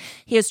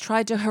 He has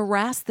tried to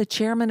harass the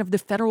chairman of the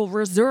Federal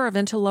Reserve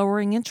into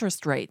lowering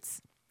interest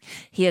rates.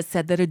 He has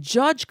said that a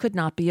judge could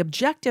not be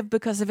objective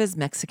because of his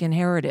Mexican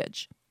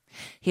heritage.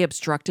 He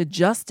obstructed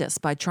justice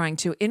by trying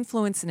to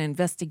influence an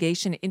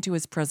investigation into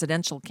his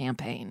presidential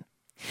campaign.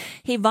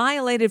 He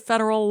violated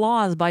federal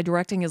laws by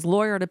directing his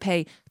lawyer to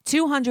pay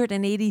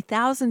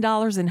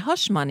 $280,000 in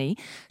hush money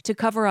to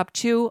cover up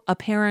 2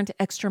 apparent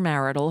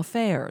extramarital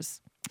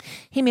affairs.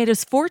 He made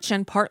his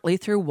fortune partly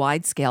through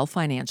wide-scale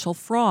financial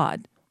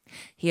fraud.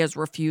 He has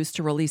refused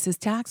to release his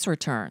tax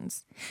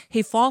returns.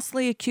 He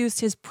falsely accused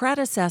his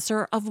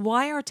predecessor of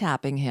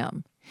wiretapping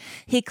him.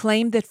 He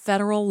claimed that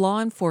federal law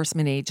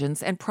enforcement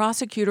agents and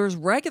prosecutors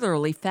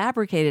regularly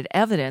fabricated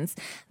evidence,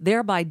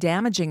 thereby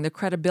damaging the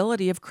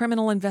credibility of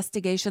criminal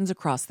investigations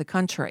across the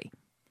country.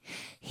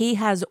 He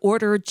has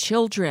ordered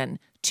children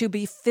to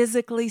be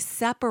physically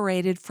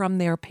separated from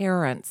their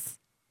parents.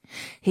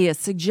 He has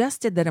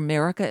suggested that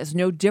America is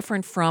no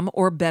different from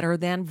or better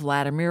than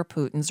Vladimir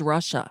Putin's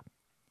Russia.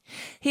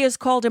 He has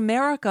called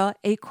America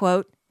a,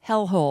 quote,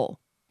 hellhole.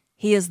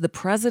 He is the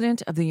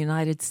President of the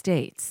United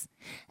States,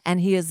 and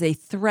he is a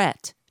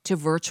threat to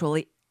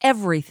virtually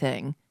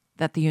everything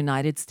that the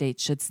United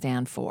States should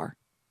stand for.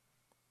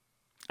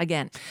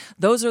 Again,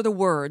 those are the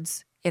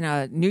words in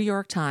a New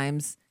York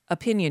Times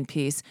opinion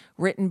piece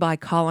written by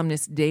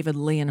columnist David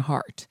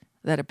Leonhardt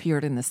that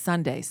appeared in the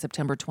Sunday,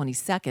 September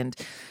 22nd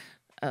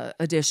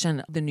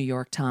edition of the New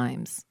York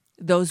Times.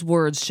 Those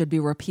words should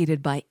be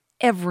repeated by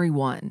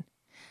everyone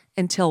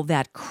until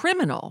that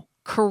criminal,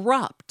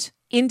 corrupt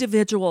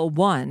individual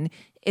one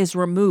is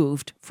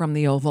removed from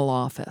the Oval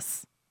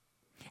Office.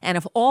 And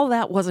if all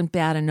that wasn't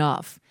bad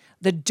enough,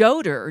 the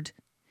dotard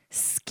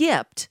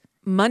skipped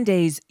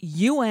Monday's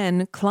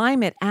UN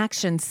Climate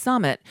Action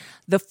Summit,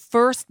 the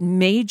first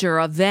major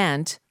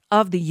event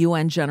of the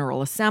UN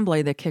General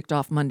Assembly that kicked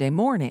off Monday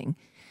morning,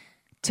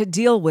 to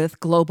deal with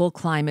global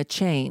climate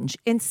change.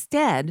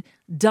 Instead,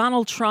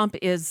 Donald Trump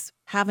is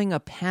having a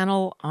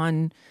panel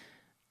on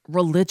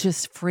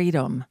religious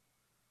freedom.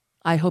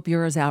 I hope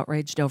you're as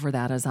outraged over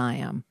that as I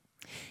am.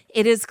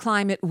 It is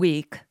Climate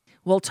Week.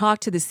 We'll talk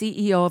to the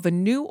CEO of a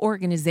new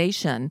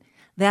organization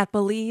that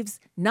believes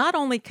not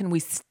only can we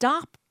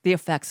stop the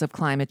effects of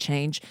climate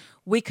change,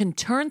 we can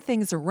turn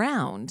things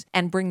around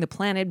and bring the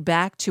planet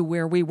back to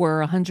where we were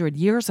 100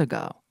 years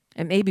ago.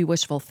 It may be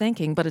wishful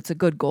thinking, but it's a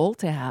good goal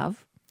to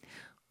have.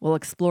 We'll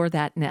explore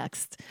that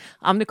next.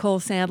 I'm Nicole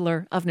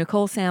Sandler of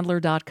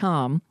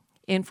NicoleSandler.com,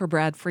 in for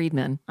Brad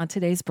Friedman on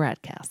today's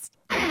BradCast.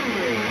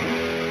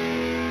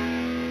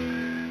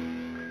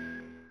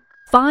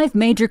 5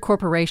 major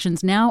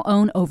corporations now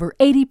own over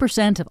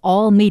 80% of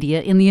all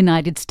media in the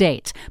United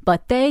States,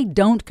 but they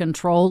don't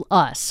control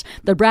us.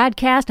 The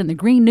BradCast and the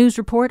Green News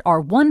Report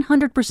are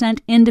 100%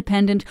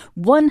 independent,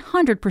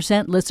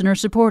 100%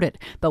 listener-supported.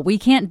 But we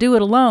can't do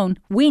it alone.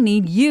 We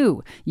need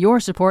you. Your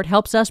support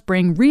helps us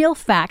bring real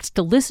facts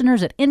to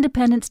listeners at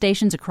independent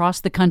stations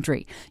across the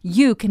country.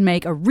 You can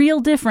make a real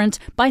difference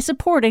by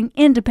supporting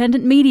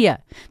independent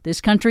media.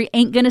 This country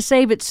ain't going to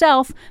save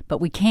itself, but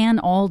we can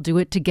all do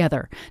it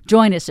together.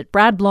 Join us at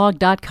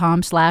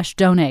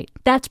bradblog.com/donate.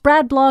 That's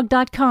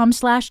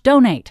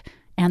bradblog.com/donate.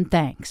 And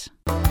thanks.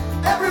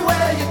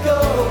 Everywhere you go,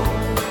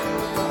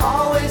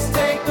 always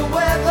take the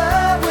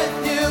weather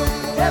with you.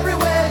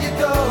 Everywhere you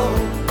go,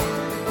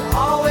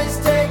 always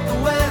take the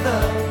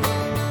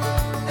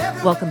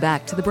weather. Welcome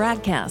back to the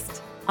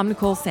BradCast. I'm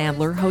Nicole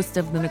Sandler, host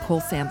of The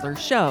Nicole Sandler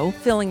Show,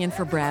 filling in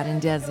for Brad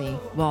and Desi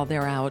while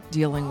they're out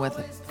dealing with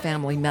a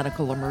family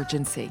medical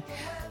emergency.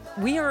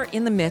 We are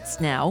in the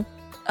midst now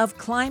of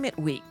Climate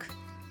Week.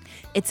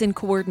 It's in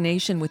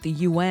coordination with the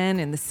UN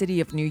and the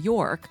city of New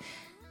York.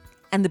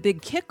 And the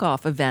big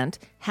kickoff event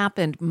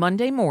happened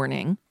Monday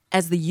morning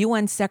as the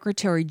UN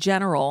Secretary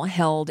General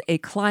held a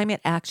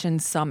climate action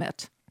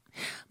summit.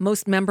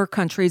 Most member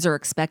countries are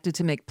expected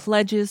to make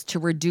pledges to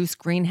reduce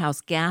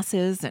greenhouse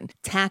gases and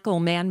tackle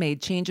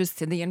man-made changes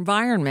to the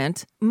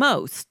environment.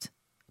 Most,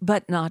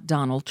 but not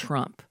Donald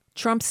Trump.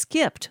 Trump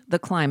skipped the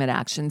Climate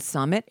Action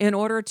Summit in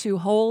order to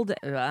hold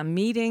a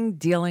meeting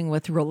dealing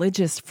with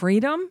religious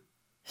freedom.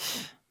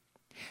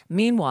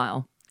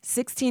 Meanwhile,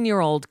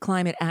 16-year-old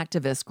climate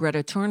activist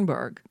Greta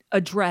Thunberg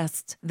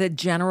addressed the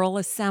General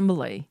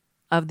Assembly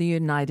of the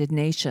United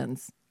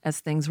Nations as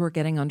things were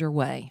getting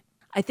underway.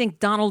 I think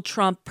Donald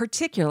Trump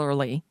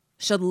particularly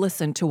should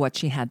listen to what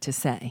she had to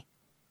say.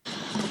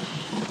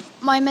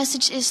 My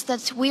message is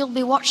that we'll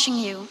be watching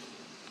you.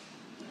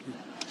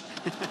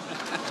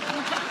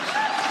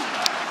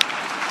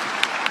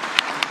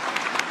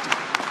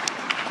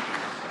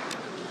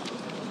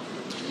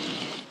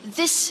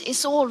 This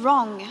is all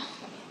wrong.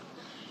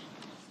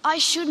 I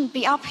shouldn't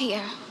be up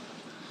here.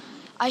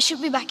 I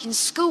should be back in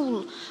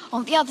school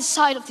on the other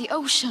side of the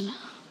ocean.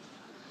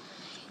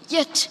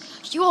 Yet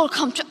you all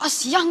come to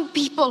us young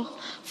people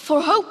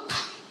for hope.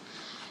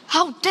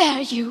 How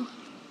dare you?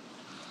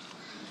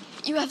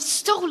 You have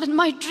stolen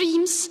my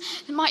dreams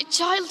and my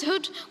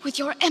childhood with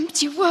your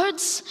empty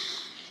words,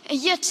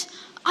 and yet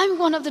I'm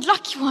one of the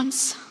lucky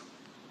ones.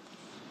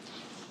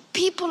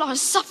 People are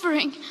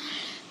suffering,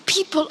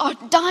 people are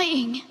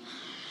dying,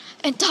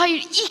 entire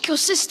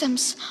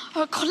ecosystems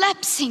are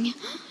collapsing.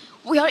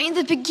 We are in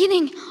the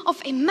beginning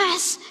of a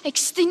mass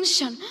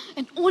extinction,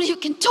 and all you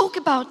can talk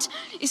about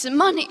is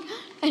money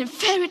and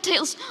fairy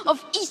tales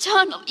of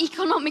eternal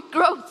economic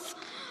growth.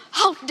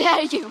 How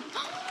dare you?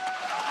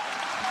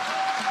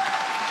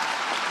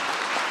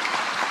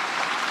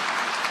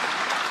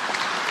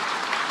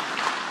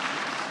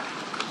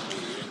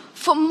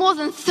 For more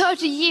than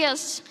 30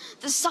 years,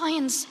 the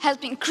science has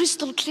been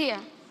crystal clear.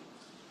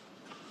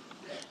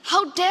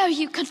 How dare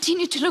you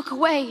continue to look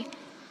away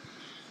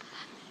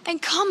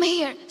and come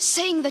here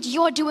saying that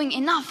you're doing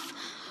enough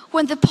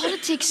when the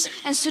politics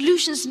and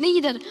solutions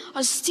needed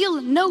are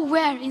still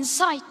nowhere in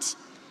sight?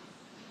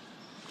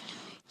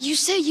 You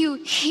say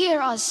you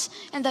hear us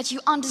and that you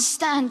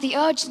understand the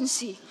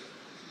urgency.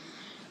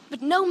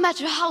 But no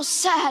matter how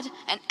sad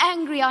and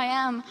angry I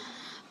am,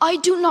 I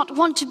do not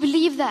want to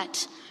believe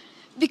that.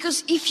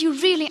 Because if you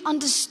really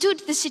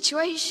understood the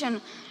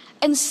situation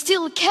and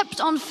still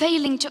kept on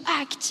failing to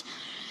act,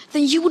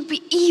 then you would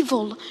be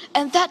evil,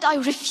 and that I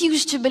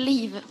refuse to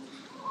believe.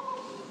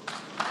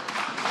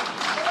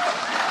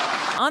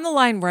 On the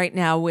line right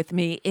now with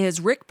me is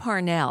Rick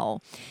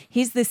Parnell.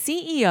 He's the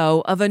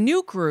CEO of a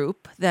new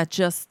group that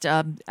just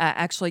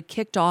actually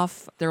kicked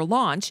off their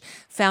launch,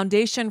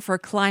 Foundation for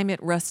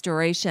Climate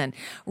Restoration.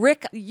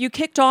 Rick, you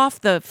kicked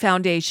off the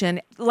foundation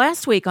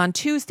last week on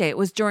Tuesday. It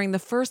was during the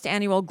first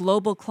annual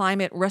Global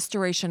Climate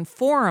Restoration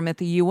Forum at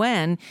the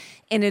UN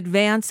in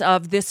advance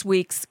of this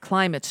week's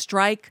climate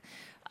strike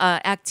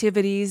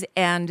activities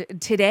and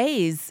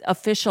today's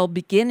official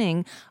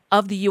beginning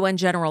of the UN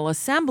General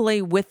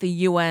Assembly with the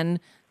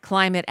UN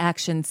Climate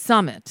Action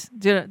Summit.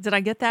 Did I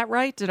get that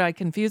right? Did I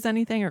confuse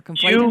anything or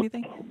conflate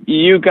anything?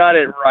 You got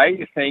it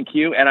right. Thank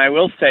you. And I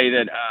will say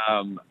that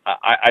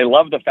I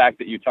love the fact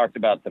that you talked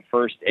about the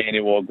first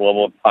annual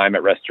Global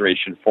Climate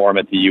Restoration Forum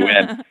at the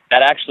UN.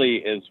 That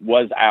actually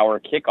was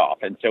our kickoff.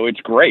 And so it's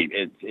great.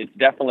 It's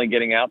definitely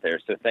getting out there.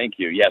 So thank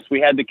you. Yes,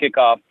 we had the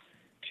kickoff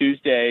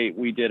Tuesday.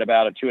 We did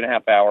about a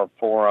 2.5-hour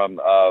forum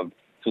of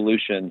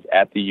solutions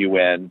at the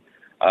UN.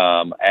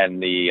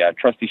 And the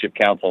Trusteeship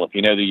Council, if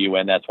you know the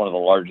UN, that's one of the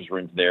largest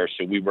rooms there.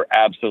 So we were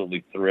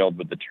absolutely thrilled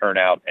with the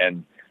turnout.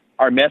 And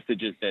our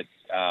message is that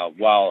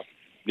while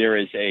there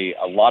is a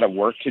lot of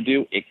work to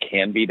do, it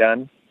can be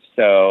done.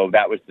 So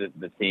that was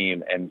the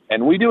theme.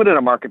 And we do it in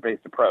a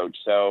market-based approach.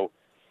 So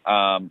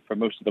for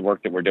most of the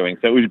work that we're doing.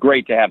 So it was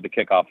great to have the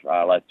kickoff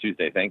last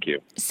Tuesday. Thank you.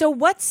 So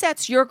what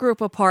sets your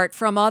group apart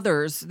from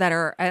others that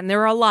are, and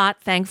there are a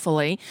lot,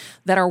 thankfully,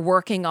 that are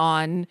working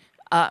on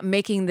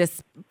making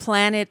this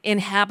planet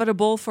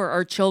inhabitable for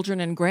our children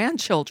and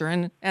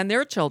grandchildren and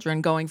their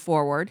children going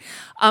forward?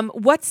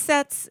 What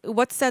sets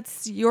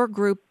your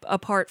group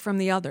apart from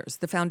the others?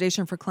 The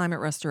Foundation for Climate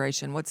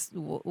Restoration.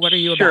 What are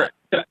you about?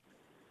 Sure.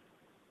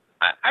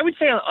 I would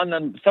say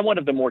on somewhat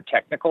of the more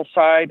technical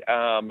side,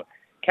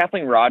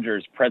 Kathleen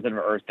Rogers, president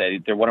of Earth Day,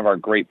 they're one of our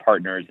great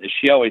partners. As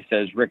she always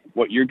says, Rick,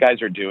 what you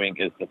guys are doing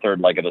is the third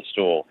leg of the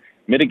stool.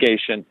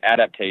 Mitigation,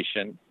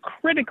 adaptation,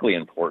 critically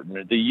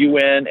important. The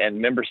UN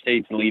and member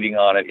states leading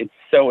on it, it's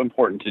so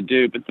important to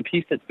do. But the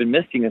piece that's been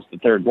missing is the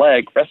third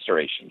leg,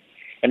 restoration.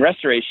 And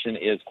restoration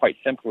is quite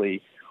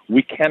simply,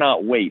 we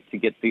cannot wait to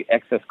get the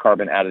excess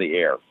carbon out of the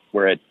air.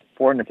 We're at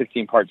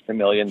 415 parts per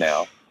million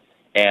now.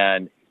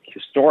 And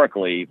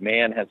historically,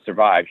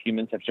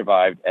 humans have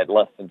survived at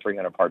less than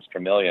 300 parts per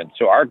million.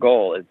 So our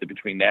goal is that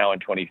between now and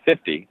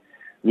 2050,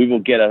 we will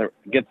get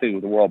the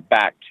world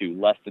back to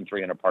less than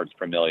 300 parts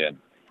per million.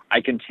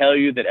 I can tell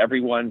you that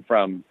everyone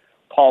from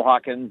Paul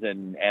Hawkins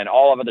and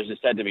all of others have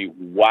said to me,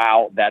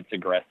 wow, that's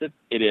aggressive.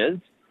 It is,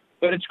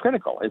 but it's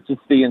critical. It's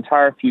just the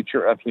entire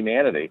future of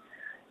humanity.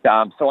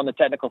 So on the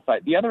technical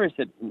side, the other is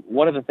that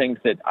one of the things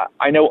that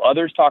I know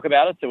others talk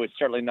about it, so it's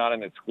certainly not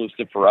an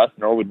exclusive for us,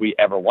 nor would we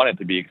ever want it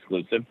to be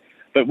exclusive.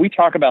 But we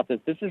talk about this.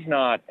 This is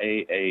not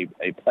a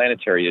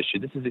planetary issue.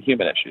 This is a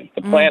human issue.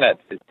 The planet,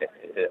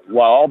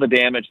 while all the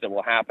damage that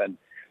will happen,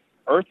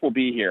 Earth will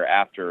be here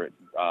after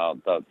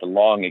the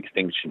long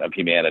extinction of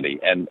humanity.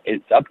 And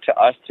it's up to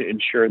us to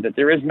ensure that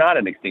there is not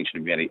an extinction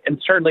of humanity,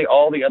 and certainly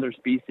all the other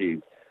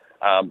species.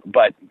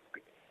 But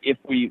if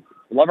we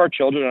love our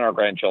children and our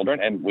grandchildren,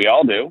 and we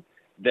all do,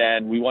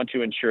 then we want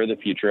to ensure the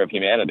future of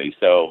humanity.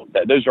 So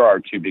those are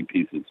our two big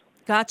pieces.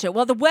 Gotcha.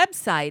 Well, the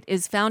website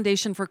is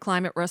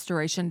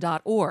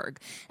foundationforclimate.org.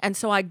 And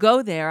so I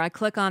go there, I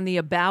click on the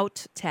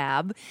About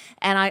tab,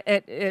 and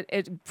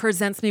it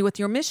presents me with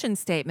your mission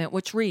statement,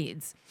 which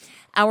reads,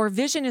 "Our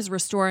vision is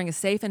restoring a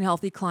safe and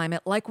healthy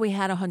climate like we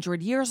had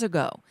 100 years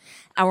ago.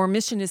 Our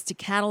mission is to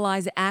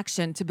catalyze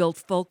action to build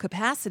full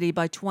capacity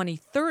by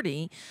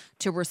 2030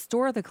 to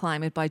restore the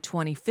climate by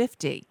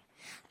 2050.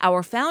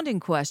 Our founding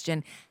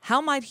question,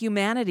 how might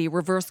humanity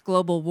reverse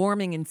global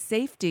warming and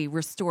safely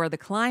restore the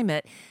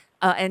climate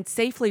and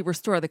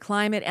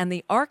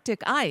the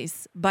Arctic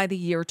ice by the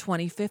year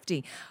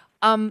 2050?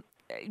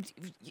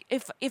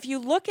 if you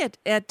look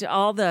at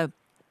all the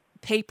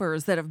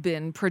papers that have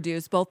been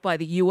produced, both by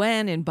the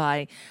UN and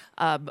by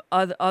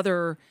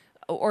other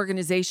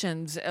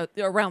organizations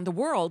around the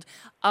world,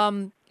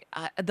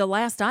 the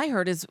last I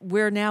heard is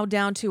we're now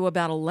down to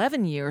about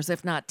 11 years,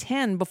 if not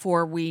 10,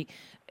 before we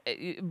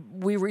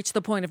reach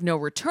the point of no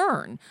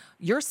return.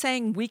 You're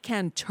saying we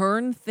can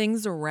turn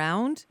things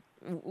around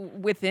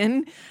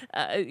within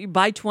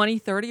by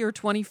 2030 or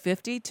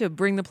 2050 to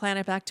bring the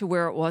planet back to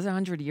where it was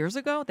 100 years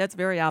ago? That's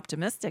very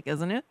optimistic,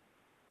 isn't it?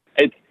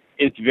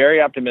 It's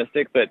very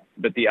optimistic, but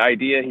the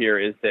idea here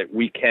is that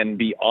we can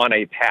be on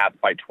a path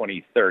by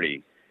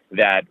 2030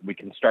 that we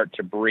can start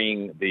to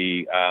bring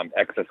the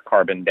excess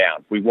carbon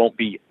down. We won't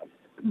be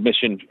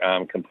mission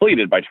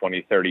completed by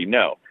 2030,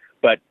 no.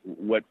 But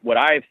what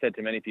I've said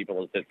to many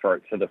people is that for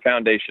the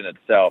foundation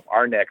itself,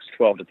 our next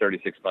 12 to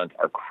 36 months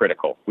are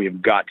critical. We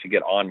have got to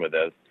get on with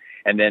this,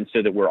 and then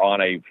so that we're on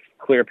a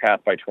clear path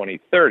by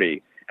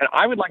 2030. And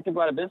I would like to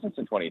go out of business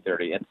in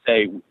 2030 and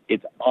say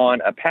it's on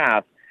a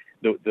path.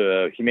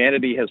 The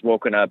humanity has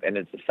woken up and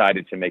has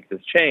decided to make this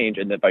change,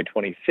 and that by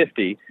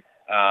 2050,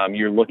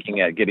 you're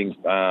looking at getting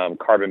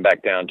carbon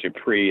back down to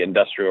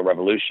pre-industrial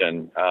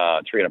revolution,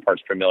 300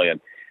 parts per million.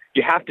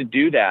 You have to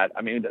do that.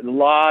 I mean, a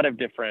lot of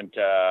different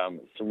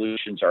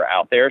solutions are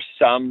out there.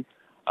 Some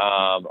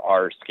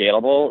are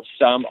scalable.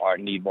 Some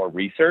need more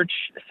research,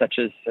 such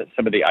as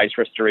some of the ice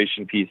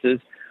restoration pieces.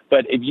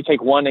 But if you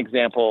take one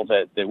example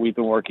that we've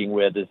been working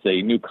with, is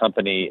a new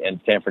company in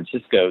San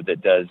Francisco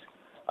that does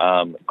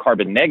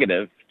carbon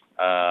negative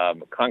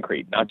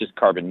concrete, not just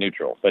carbon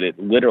neutral, but it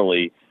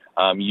literally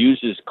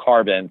uses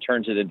carbon,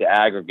 turns it into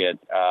aggregate,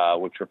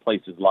 which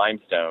replaces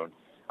limestone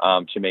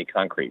to make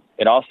concrete.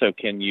 It also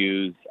can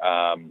use,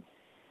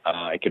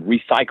 it can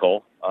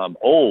recycle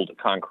old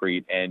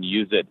concrete and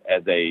use it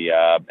as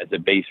a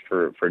base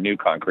for new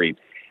concrete.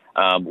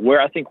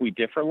 Where I think we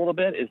differ a little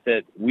bit is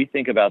that we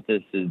think about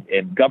this as,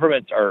 and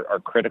governments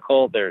are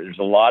critical. There's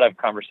a lot of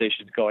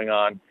conversations going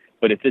on.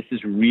 But if this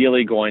is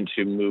really going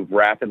to move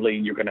rapidly,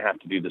 you're going to have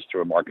to do this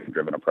through a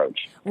market-driven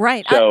approach.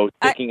 Right. So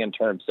thinking in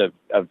terms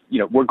of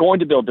we're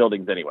going to build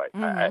buildings anyway.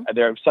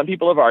 Mm-hmm. Some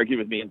people have argued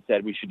with me and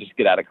said we should just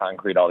get out of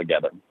concrete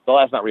altogether. Well,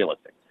 that's not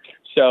realistic.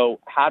 So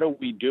how do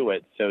we do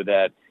it so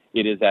that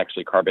it is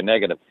actually carbon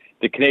negative?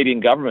 The Canadian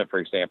government, for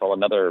example,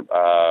 another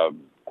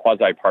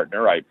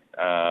quasi-partner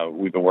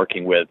we've been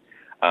working with,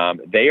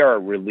 they are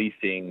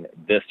releasing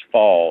this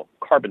fall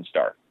Carbon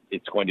Star.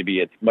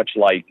 It's much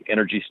like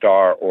Energy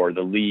Star or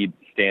the LEED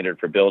standard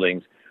for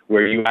buildings,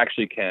 where you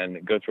actually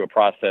can go through a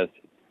process.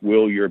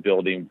 Will your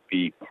building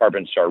be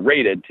Carbon Star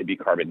rated to be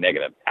carbon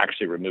negative,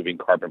 actually removing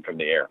carbon from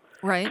the air?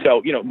 Right.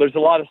 So, there's a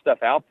lot of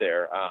stuff out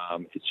there.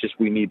 It's just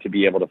we need to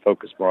be able to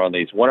focus more on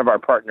these. One of our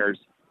partners,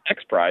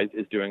 XPRIZE,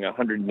 is doing a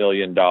 $100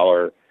 million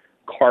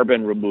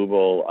carbon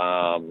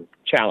removal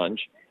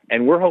challenge.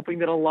 And we're hoping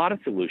that a lot of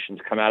solutions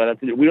come out of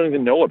that we don't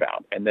even know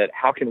about, and that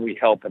how can we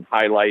help and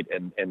highlight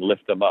and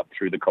lift them up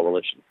through the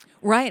coalition.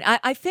 Right.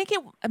 I think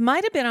it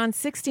might have been on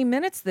 60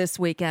 Minutes this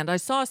weekend. I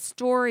saw a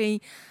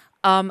story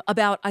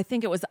about, I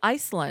think it was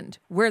Iceland,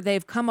 where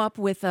they've come up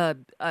with a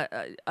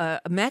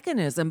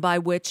mechanism by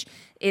which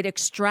it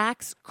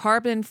extracts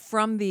carbon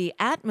from the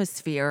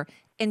atmosphere,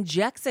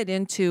 injects it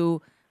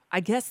into, I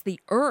guess, the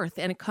earth,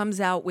 and it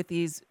comes out with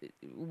these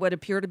what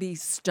appear to be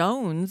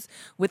stones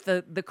with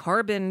the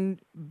carbon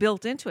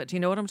built into it. Do you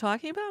know what I'm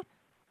talking about?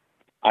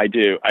 I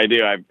do.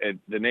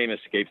 The name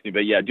escapes me,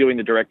 but yeah, doing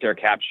the direct air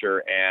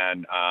capture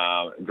and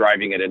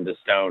driving it into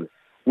stone,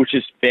 which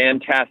is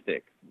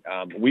fantastic.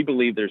 We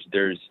believe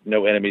there's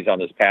no enemies on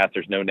this path.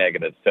 There's no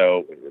negatives,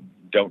 so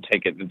don't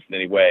take it in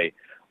any way.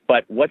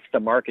 But what's the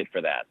market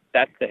for that?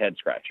 That's the head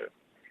scratcher.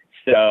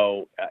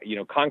 So,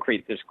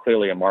 concrete, there's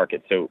clearly a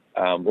market. So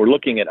we're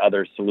looking at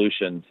other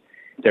solutions.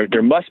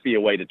 There must be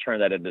a way to turn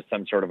that into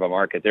some sort of a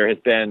market. There has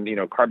been,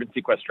 carbon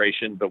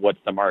sequestration, but what's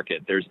the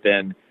market? There's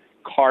been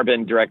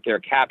carbon direct air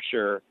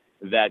capture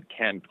that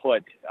can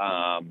put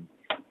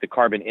the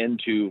carbon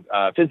into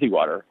fizzy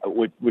water,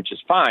 which is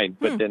fine,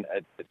 but then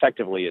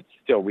effectively it's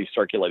still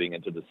recirculating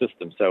into the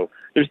system. So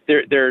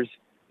there's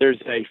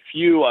a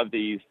few of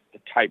these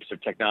types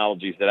of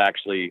technologies that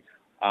actually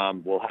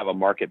will have a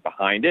market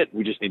behind it.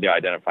 We just need to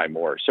identify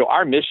more. So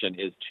our mission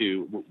is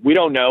we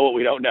don't know what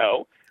we don't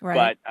know,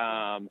 right.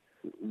 But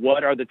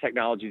what are the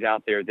technologies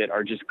out there that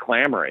are just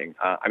clamoring?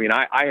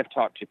 I have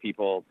talked to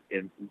people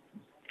in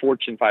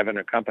Fortune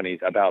 500 companies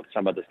about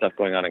some of the stuff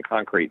going on in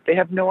concrete. They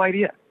have no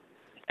idea.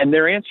 And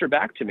their answer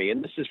back to me,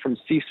 and this is from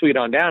C-suite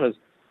on down, is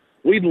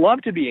we'd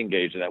love to be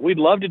engaged in that. We'd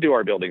love to do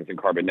our buildings in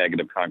carbon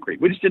negative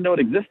concrete. We just didn't know it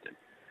existed.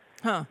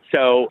 Huh.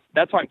 So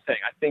that's what I'm saying.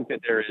 I think that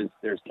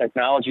there's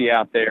technology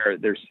out there.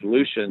 There's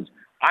solutions.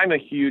 I'm a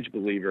huge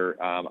believer.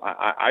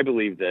 I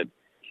believe that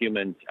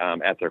humans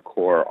at their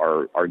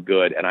core are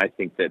good, and I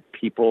think that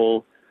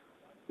people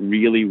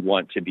really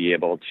want to be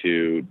able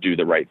to do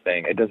the right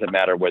thing. It doesn't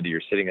matter whether you're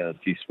sitting in a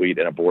C-suite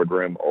in a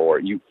boardroom or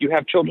you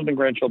have children and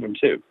grandchildren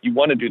too. You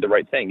want to do the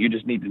right thing. You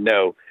just need to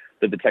know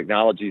that the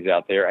technology is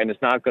out there, and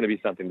it's not going to be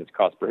something that's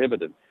cost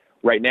prohibitive.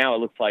 Right now, it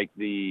looks like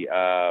the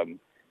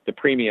the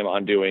premium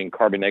on doing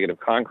carbon negative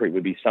concrete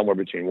would be somewhere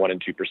between 1%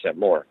 and 2%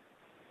 more.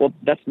 Well,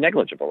 that's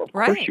negligible. Of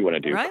course you want to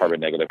do carbon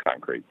negative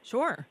concrete.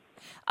 Sure.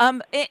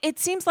 It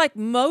seems like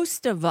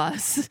most of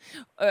us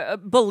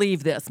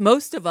believe this.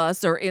 Most of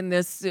us are in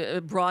this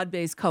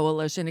broad-based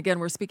coalition. Again,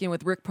 we're speaking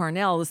with Rick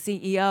Parnell, the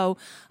CEO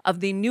of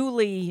the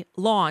newly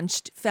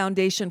launched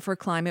Foundation for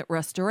Climate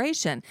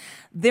Restoration.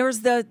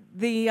 There's the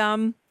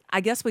I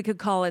guess we could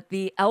call it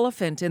the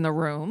elephant in the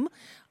room,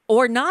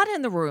 or not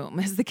in the room,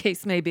 as the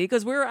case may be,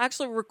 because we're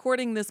actually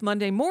recording this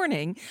Monday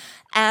morning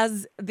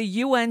as the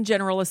UN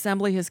General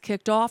Assembly has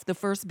kicked off. The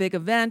first big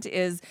event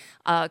is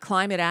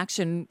Climate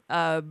Action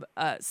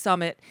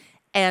Summit,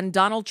 and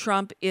Donald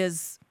Trump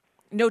is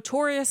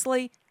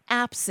notoriously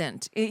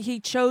absent. He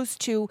chose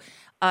to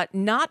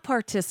not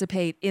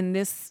participate in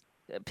this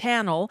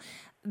panel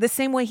the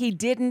same way he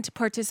didn't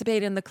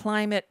participate in the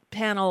climate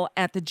panel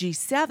at the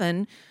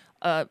G7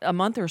 a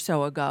month or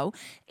so ago.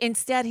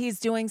 Instead, he's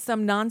doing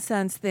some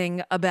nonsense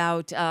thing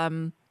about,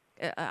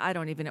 I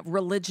don't even know,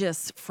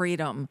 religious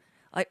freedom.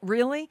 Like,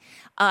 really?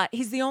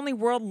 He's the only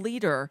world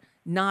leader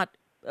not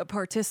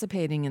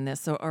participating in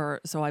this,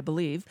 or so I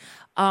believe.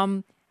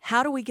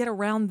 How do we get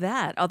around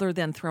that other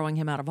than throwing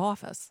him out of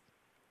office?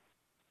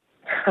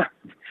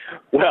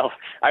 Well,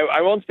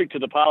 I won't speak to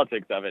the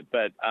politics of it,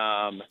 but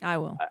I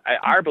will.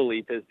 Our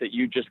belief is that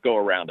you just go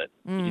around it.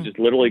 You just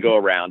literally go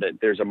around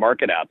it. There's a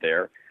market out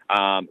there.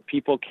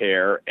 People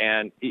care.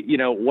 And, you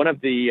know, one of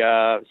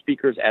the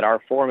speakers at our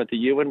forum at the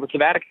UN was the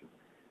Vatican.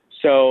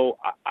 So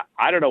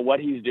I don't know what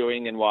he's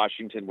doing in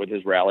Washington with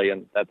his rally,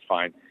 and that's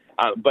fine.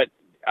 But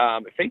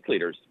faith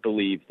leaders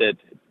believe that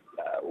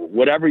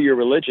whatever your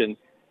religion,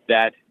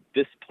 that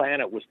this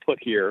planet was put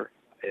here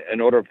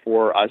in order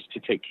for us to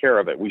take care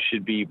of it. We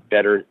should be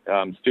better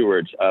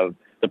stewards of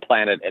the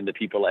planet and the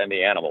people and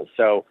the animals.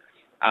 So,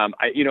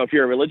 if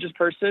you're a religious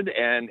person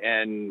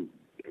and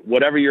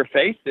whatever your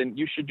faith, then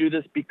you should do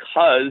this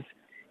because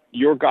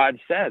your God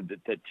said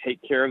that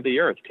take care of the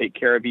earth, take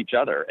care of each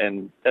other.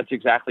 And that's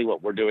exactly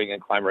what we're doing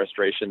in climate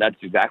restoration. That's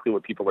exactly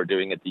what people are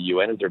doing at the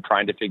UN, is they're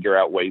trying to figure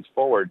out ways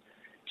forward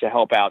to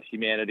help out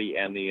humanity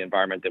and the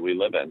environment that we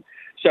live in.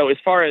 So as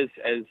far as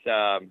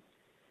a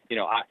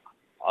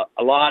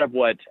lot of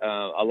what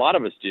a lot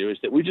of us do is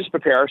that we just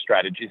prepare our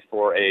strategies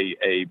for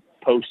a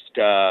post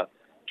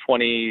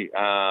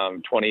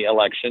 2020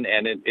 election,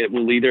 and it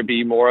will either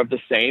be more of the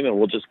same, and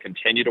we'll just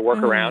continue to work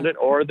around it,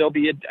 or there'll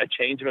be a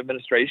change of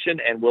administration,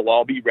 and we'll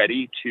all be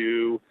ready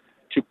to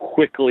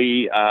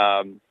quickly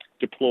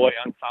deploy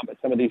on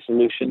some of these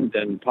solutions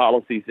and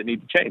policies that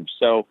need to change.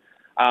 So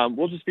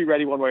we'll just be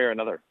ready one way or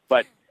another.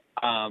 But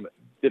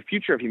the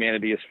future of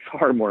humanity is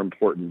far more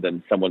important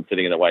than someone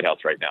sitting in the White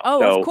House right now.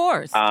 Oh, so, of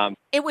course.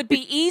 It would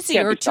be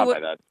easier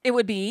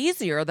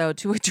though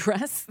to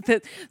address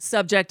the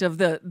subject of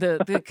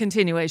the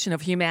continuation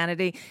of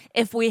humanity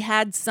if we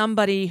had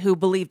somebody who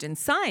believed in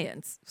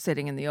science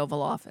sitting in the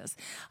Oval Office.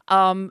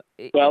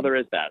 Well, there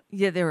is that.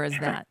 Yeah, there is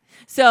that.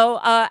 So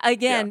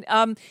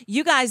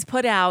you guys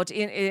put out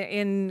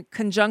in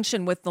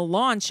conjunction with the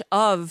launch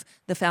of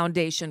the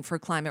Foundation for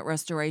Climate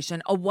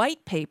Restoration a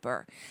white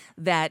paper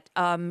that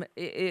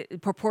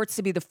it purports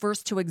to be the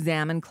first to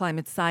examine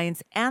climate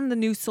science and the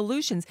new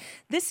solutions.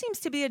 This seems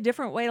to be a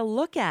different way to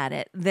look at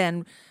it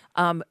than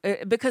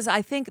because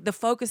I think the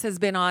focus has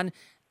been on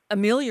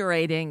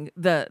ameliorating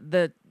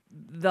the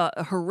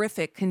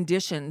horrific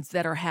conditions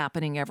that are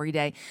happening every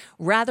day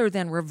rather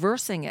than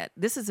reversing it.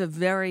 This is a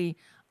very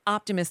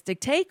optimistic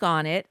take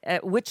on it,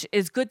 which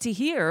is good to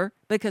hear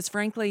because,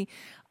 frankly,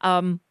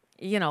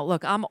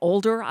 look, I'm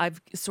older.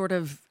 I've sort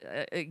of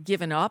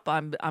given up.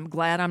 I'm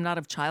glad I'm not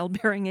of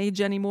childbearing age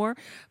anymore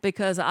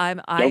because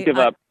Don't give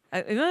up.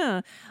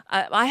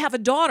 I have a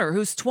daughter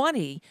who's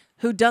 20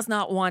 who does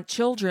not want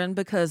children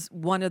because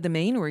one of the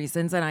main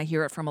reasons, and I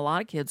hear it from a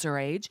lot of kids her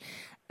age,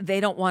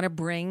 they don't want to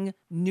bring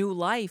new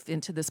life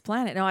into this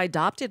planet. Now, I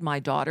adopted my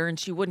daughter, and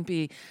she wouldn't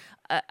be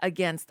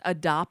against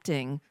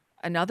adopting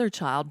another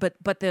child,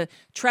 but the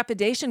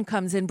trepidation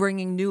comes in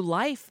bringing new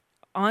life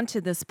onto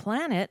this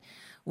planet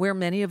where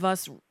many of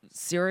us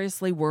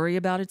seriously worry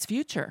about its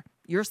future.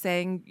 You're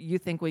saying you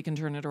think we can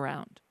turn it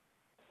around.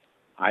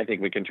 I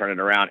think we can turn it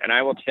around. And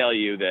I will tell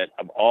you that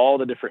of all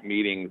the different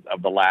meetings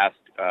of the last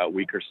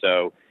week or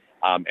so,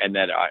 and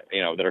that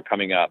are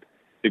coming up,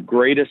 the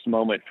greatest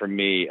moment for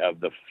me of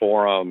the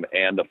forum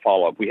and the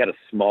follow-up, we had a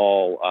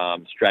small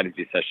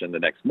strategy session the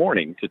next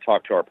morning to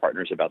talk to our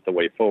partners about the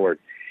way forward.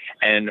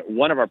 And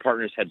one of our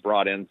partners had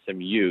brought in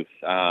some youth,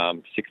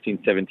 16,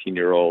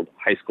 17-year-old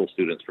high school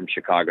students from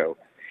Chicago.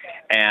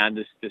 And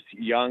this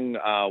young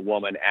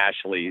woman,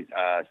 Ashley,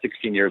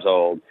 16 years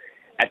old,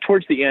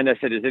 towards the end, I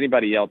said, does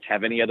anybody else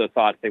have any other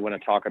thoughts they want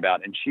to talk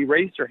about? And she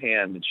raised her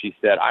hand and she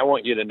said, I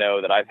want you to know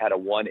that I've had a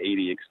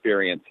 180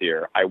 experience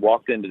here. I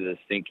walked into this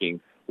thinking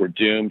we're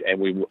doomed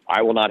and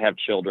I will not have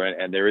children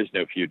and there is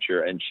no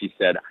future. And she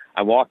said,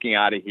 I'm walking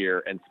out of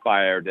here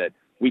inspired that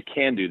we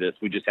can do this.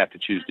 We just have to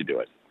choose to do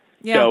it.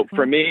 Yeah. So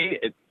for me,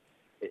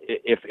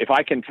 if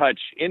I can touch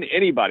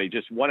anybody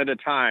just one at a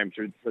time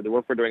through the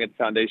work we're doing at the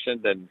foundation,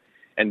 then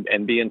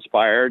and be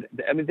inspired.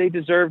 I mean, they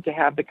deserve to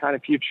have the kind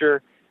of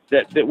future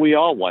that we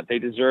all want. They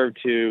deserve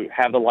to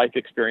have the life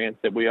experience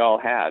that we all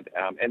had.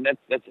 And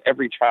that's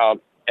every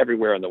child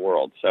everywhere in the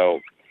world. So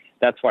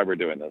that's why we're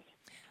doing this.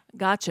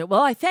 Gotcha.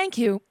 Well, I thank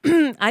you.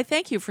 I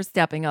thank you for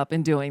stepping up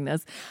and doing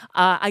this.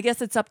 I guess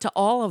it's up to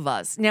all of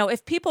us. Now,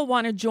 if people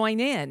want to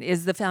join in,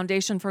 is the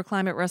Foundation for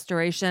Climate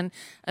Restoration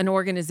an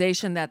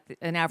organization that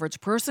an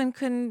average person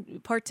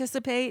can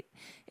participate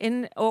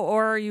in,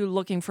 or are you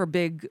looking for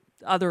big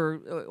other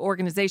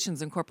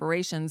organizations and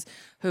corporations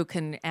who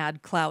can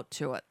add clout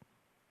to it?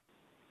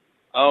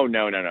 Oh,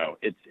 no.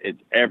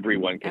 It's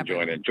everyone can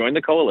join it. Join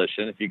the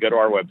coalition. If you go to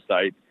our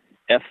website,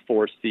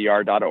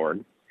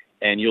 f4cr.org,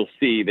 and you'll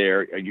see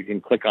there, you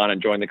can click on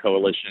and join the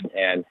coalition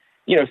and,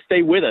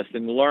 stay with us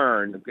and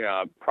learn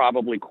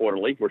probably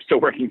quarterly. We're still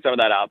working some of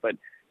that out, but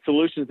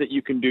solutions that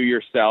you can do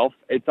yourself.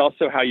 It's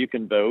also how you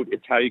can vote.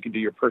 It's how you can do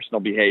your personal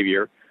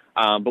behavior.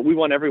 But we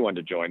want everyone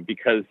to join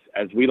because,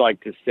 as we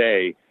like to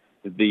say,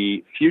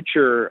 the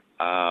future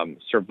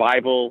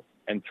survival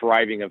and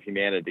thriving of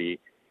humanity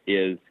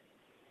is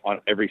on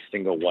every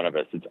single one of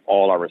us. It's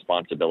all our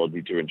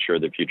responsibility to ensure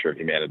the future of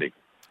humanity.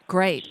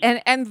 Great.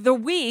 And the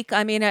week,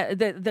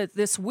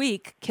 this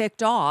week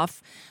kicked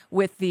off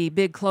with the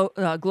big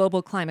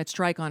global climate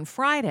strike on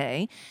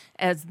Friday.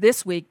 As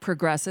this week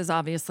progresses,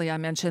 obviously, I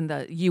mentioned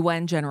the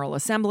UN General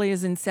Assembly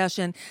is in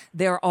session.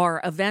 There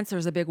are events.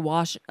 There's a big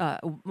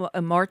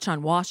a march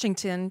on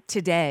Washington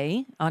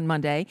today, on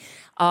Monday.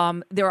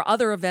 There are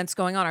other events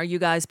going on. Are you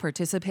guys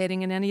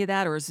participating in any of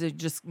that, or is it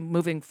just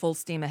moving full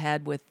steam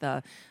ahead with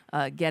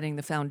getting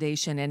the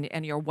foundation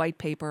and your white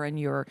paper and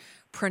your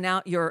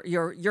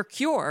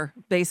cure,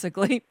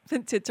 basically,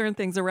 to turn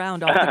things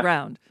around off the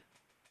ground?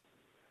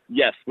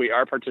 Yes, we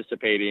are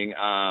participating.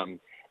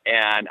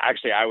 And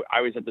actually,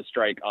 I was at the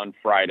strike on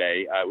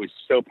Friday. It was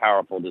so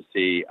powerful to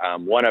see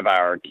one of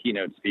our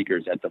keynote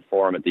speakers at the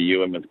forum at the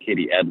UN was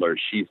Katie Edler.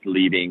 She's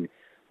leading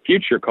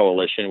Future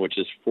Coalition, which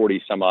is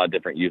 40 some odd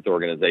different youth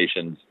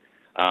organizations.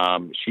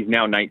 She's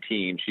now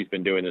 19. She's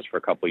been doing this for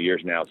a couple of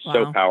years now. Wow.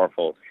 So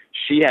powerful.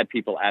 She had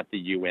people at the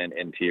UN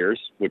in tears,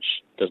 which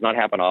does not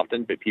happen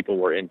often, but people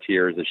were in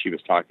tears as she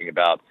was talking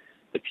about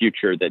the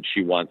future that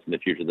she wants and the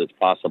future that's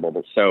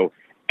possible. So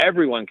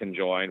everyone can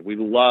join. We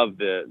love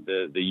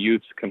the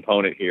youth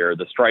component here.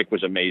 The strike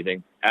was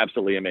amazing,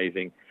 absolutely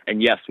amazing.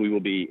 And yes, we will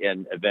be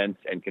in events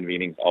and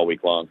convenings all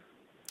week long.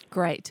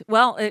 Great.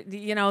 Well,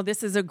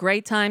 this is a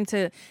great time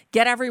to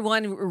get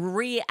everyone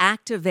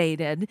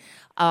reactivated,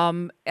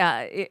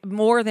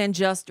 more than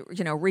just,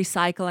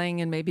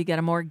 recycling and maybe get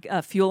a more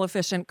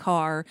fuel-efficient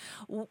car.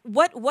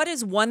 What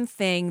is one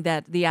thing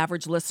that the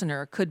average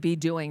listener could be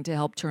doing to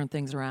help turn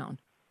things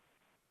around?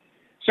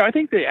 So I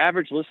think the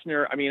average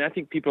listener, I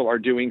think people are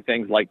doing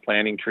things like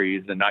planting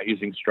trees and not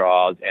using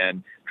straws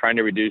and trying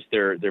to reduce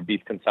their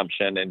beef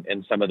consumption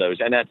and some of those.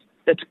 And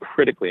that's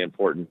critically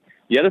important.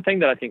 The other thing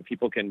that I think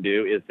people can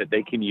do is that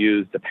they can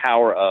use the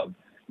power of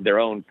their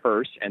own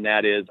purse. And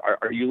that is,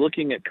 are you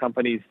looking at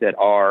companies that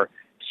are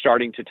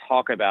starting to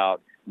talk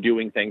about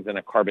doing things in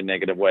a carbon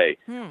negative way?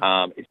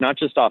 It's not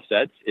just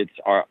offsets. It's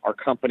our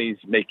companies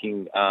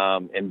making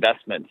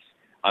investments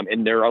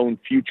in their own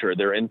future,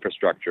 their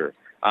infrastructure.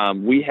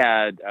 We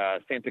had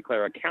Santa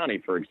Clara County,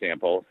 for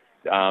example.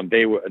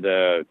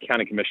 The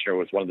county commissioner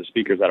was one of the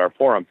speakers at our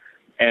forum.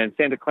 And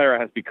Santa Clara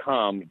has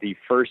become the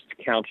first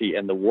county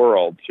in the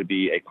world to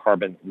be a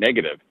carbon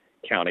negative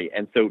county.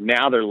 And so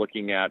now they're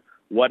looking at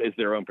what is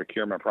their own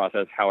procurement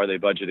process, how are they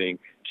budgeting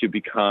to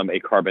become a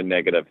carbon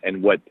negative.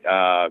 And what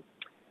Dave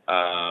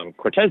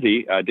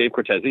Cortese,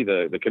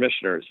 the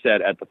commissioner,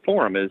 said at the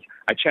forum is,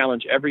 I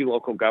challenge every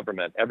local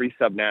government, every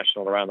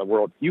subnational around the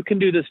world. You can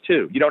do this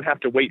too. You don't have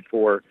to wait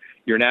for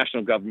your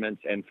national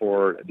governments and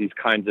for these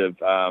kinds of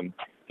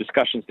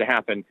discussions to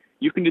happen.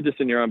 You can do this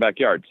in your own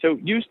backyard. So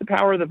use the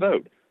power of the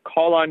vote.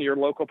 Call on your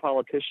local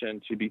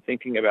politician to be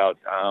thinking about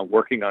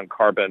working on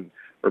carbon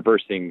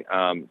reversing.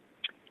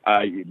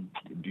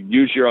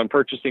 Use your own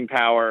purchasing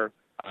power,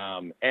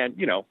 and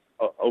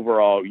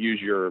overall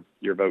use your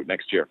vote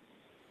next year.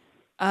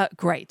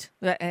 Great.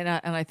 And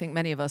I think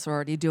many of us are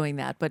already doing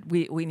that, but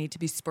we need to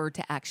be spurred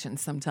to action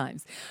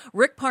sometimes.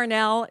 Rick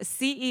Parnell,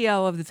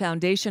 CEO of the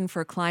Foundation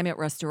for Climate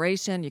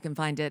Restoration. You can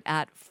find it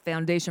at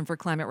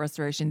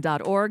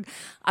foundationforclimaterestoration.org.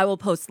 I will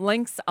post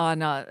links on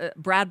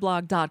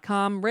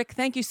bradblog.com. Rick,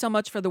 thank you so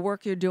much for the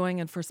work you're doing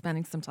and for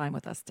spending some time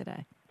with us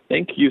today.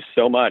 Thank you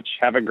so much.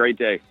 Have a great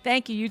day.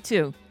 Thank you. You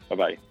too.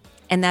 Bye-bye.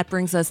 And that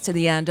brings us to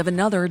the end of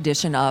another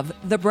edition of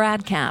the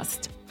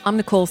BradCast. I'm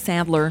Nicole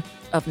Sandler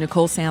of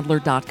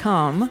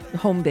NicoleSandler.com,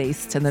 home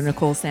base to the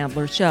Nicole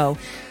Sandler Show,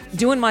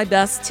 doing my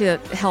best to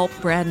help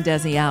Brad and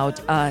Desi out.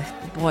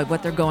 Boy,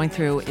 what they're going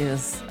through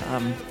is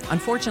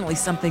unfortunately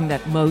something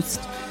that most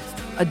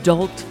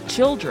adult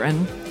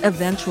children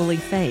eventually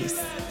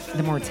face,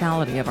 the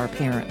mortality of our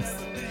parents.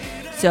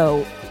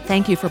 So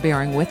thank you for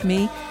bearing with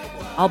me.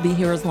 I'll be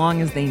here as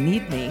long as they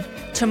need me.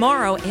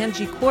 Tomorrow,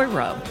 Angie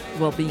Coiro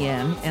will be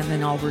in, and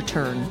then I'll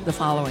return the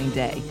following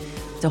day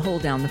to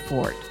hold down the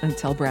fort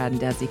until Brad and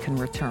Desi can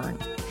return.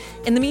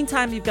 In the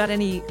meantime, if you've got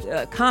any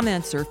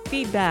comments or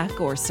feedback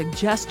or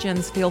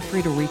suggestions, feel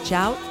free to reach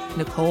out,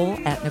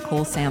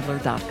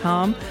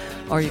 Nicole@NicoleSandler.com,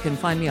 or you can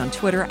find me on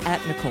Twitter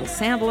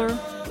 @NicoleSandler,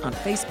 on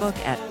Facebook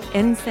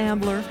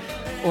 @NSandler,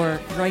 or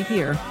right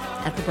here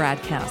at the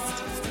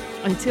BradCast.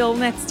 Until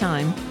next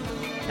time,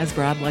 as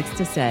Brad likes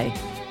to say,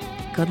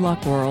 good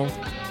luck, world.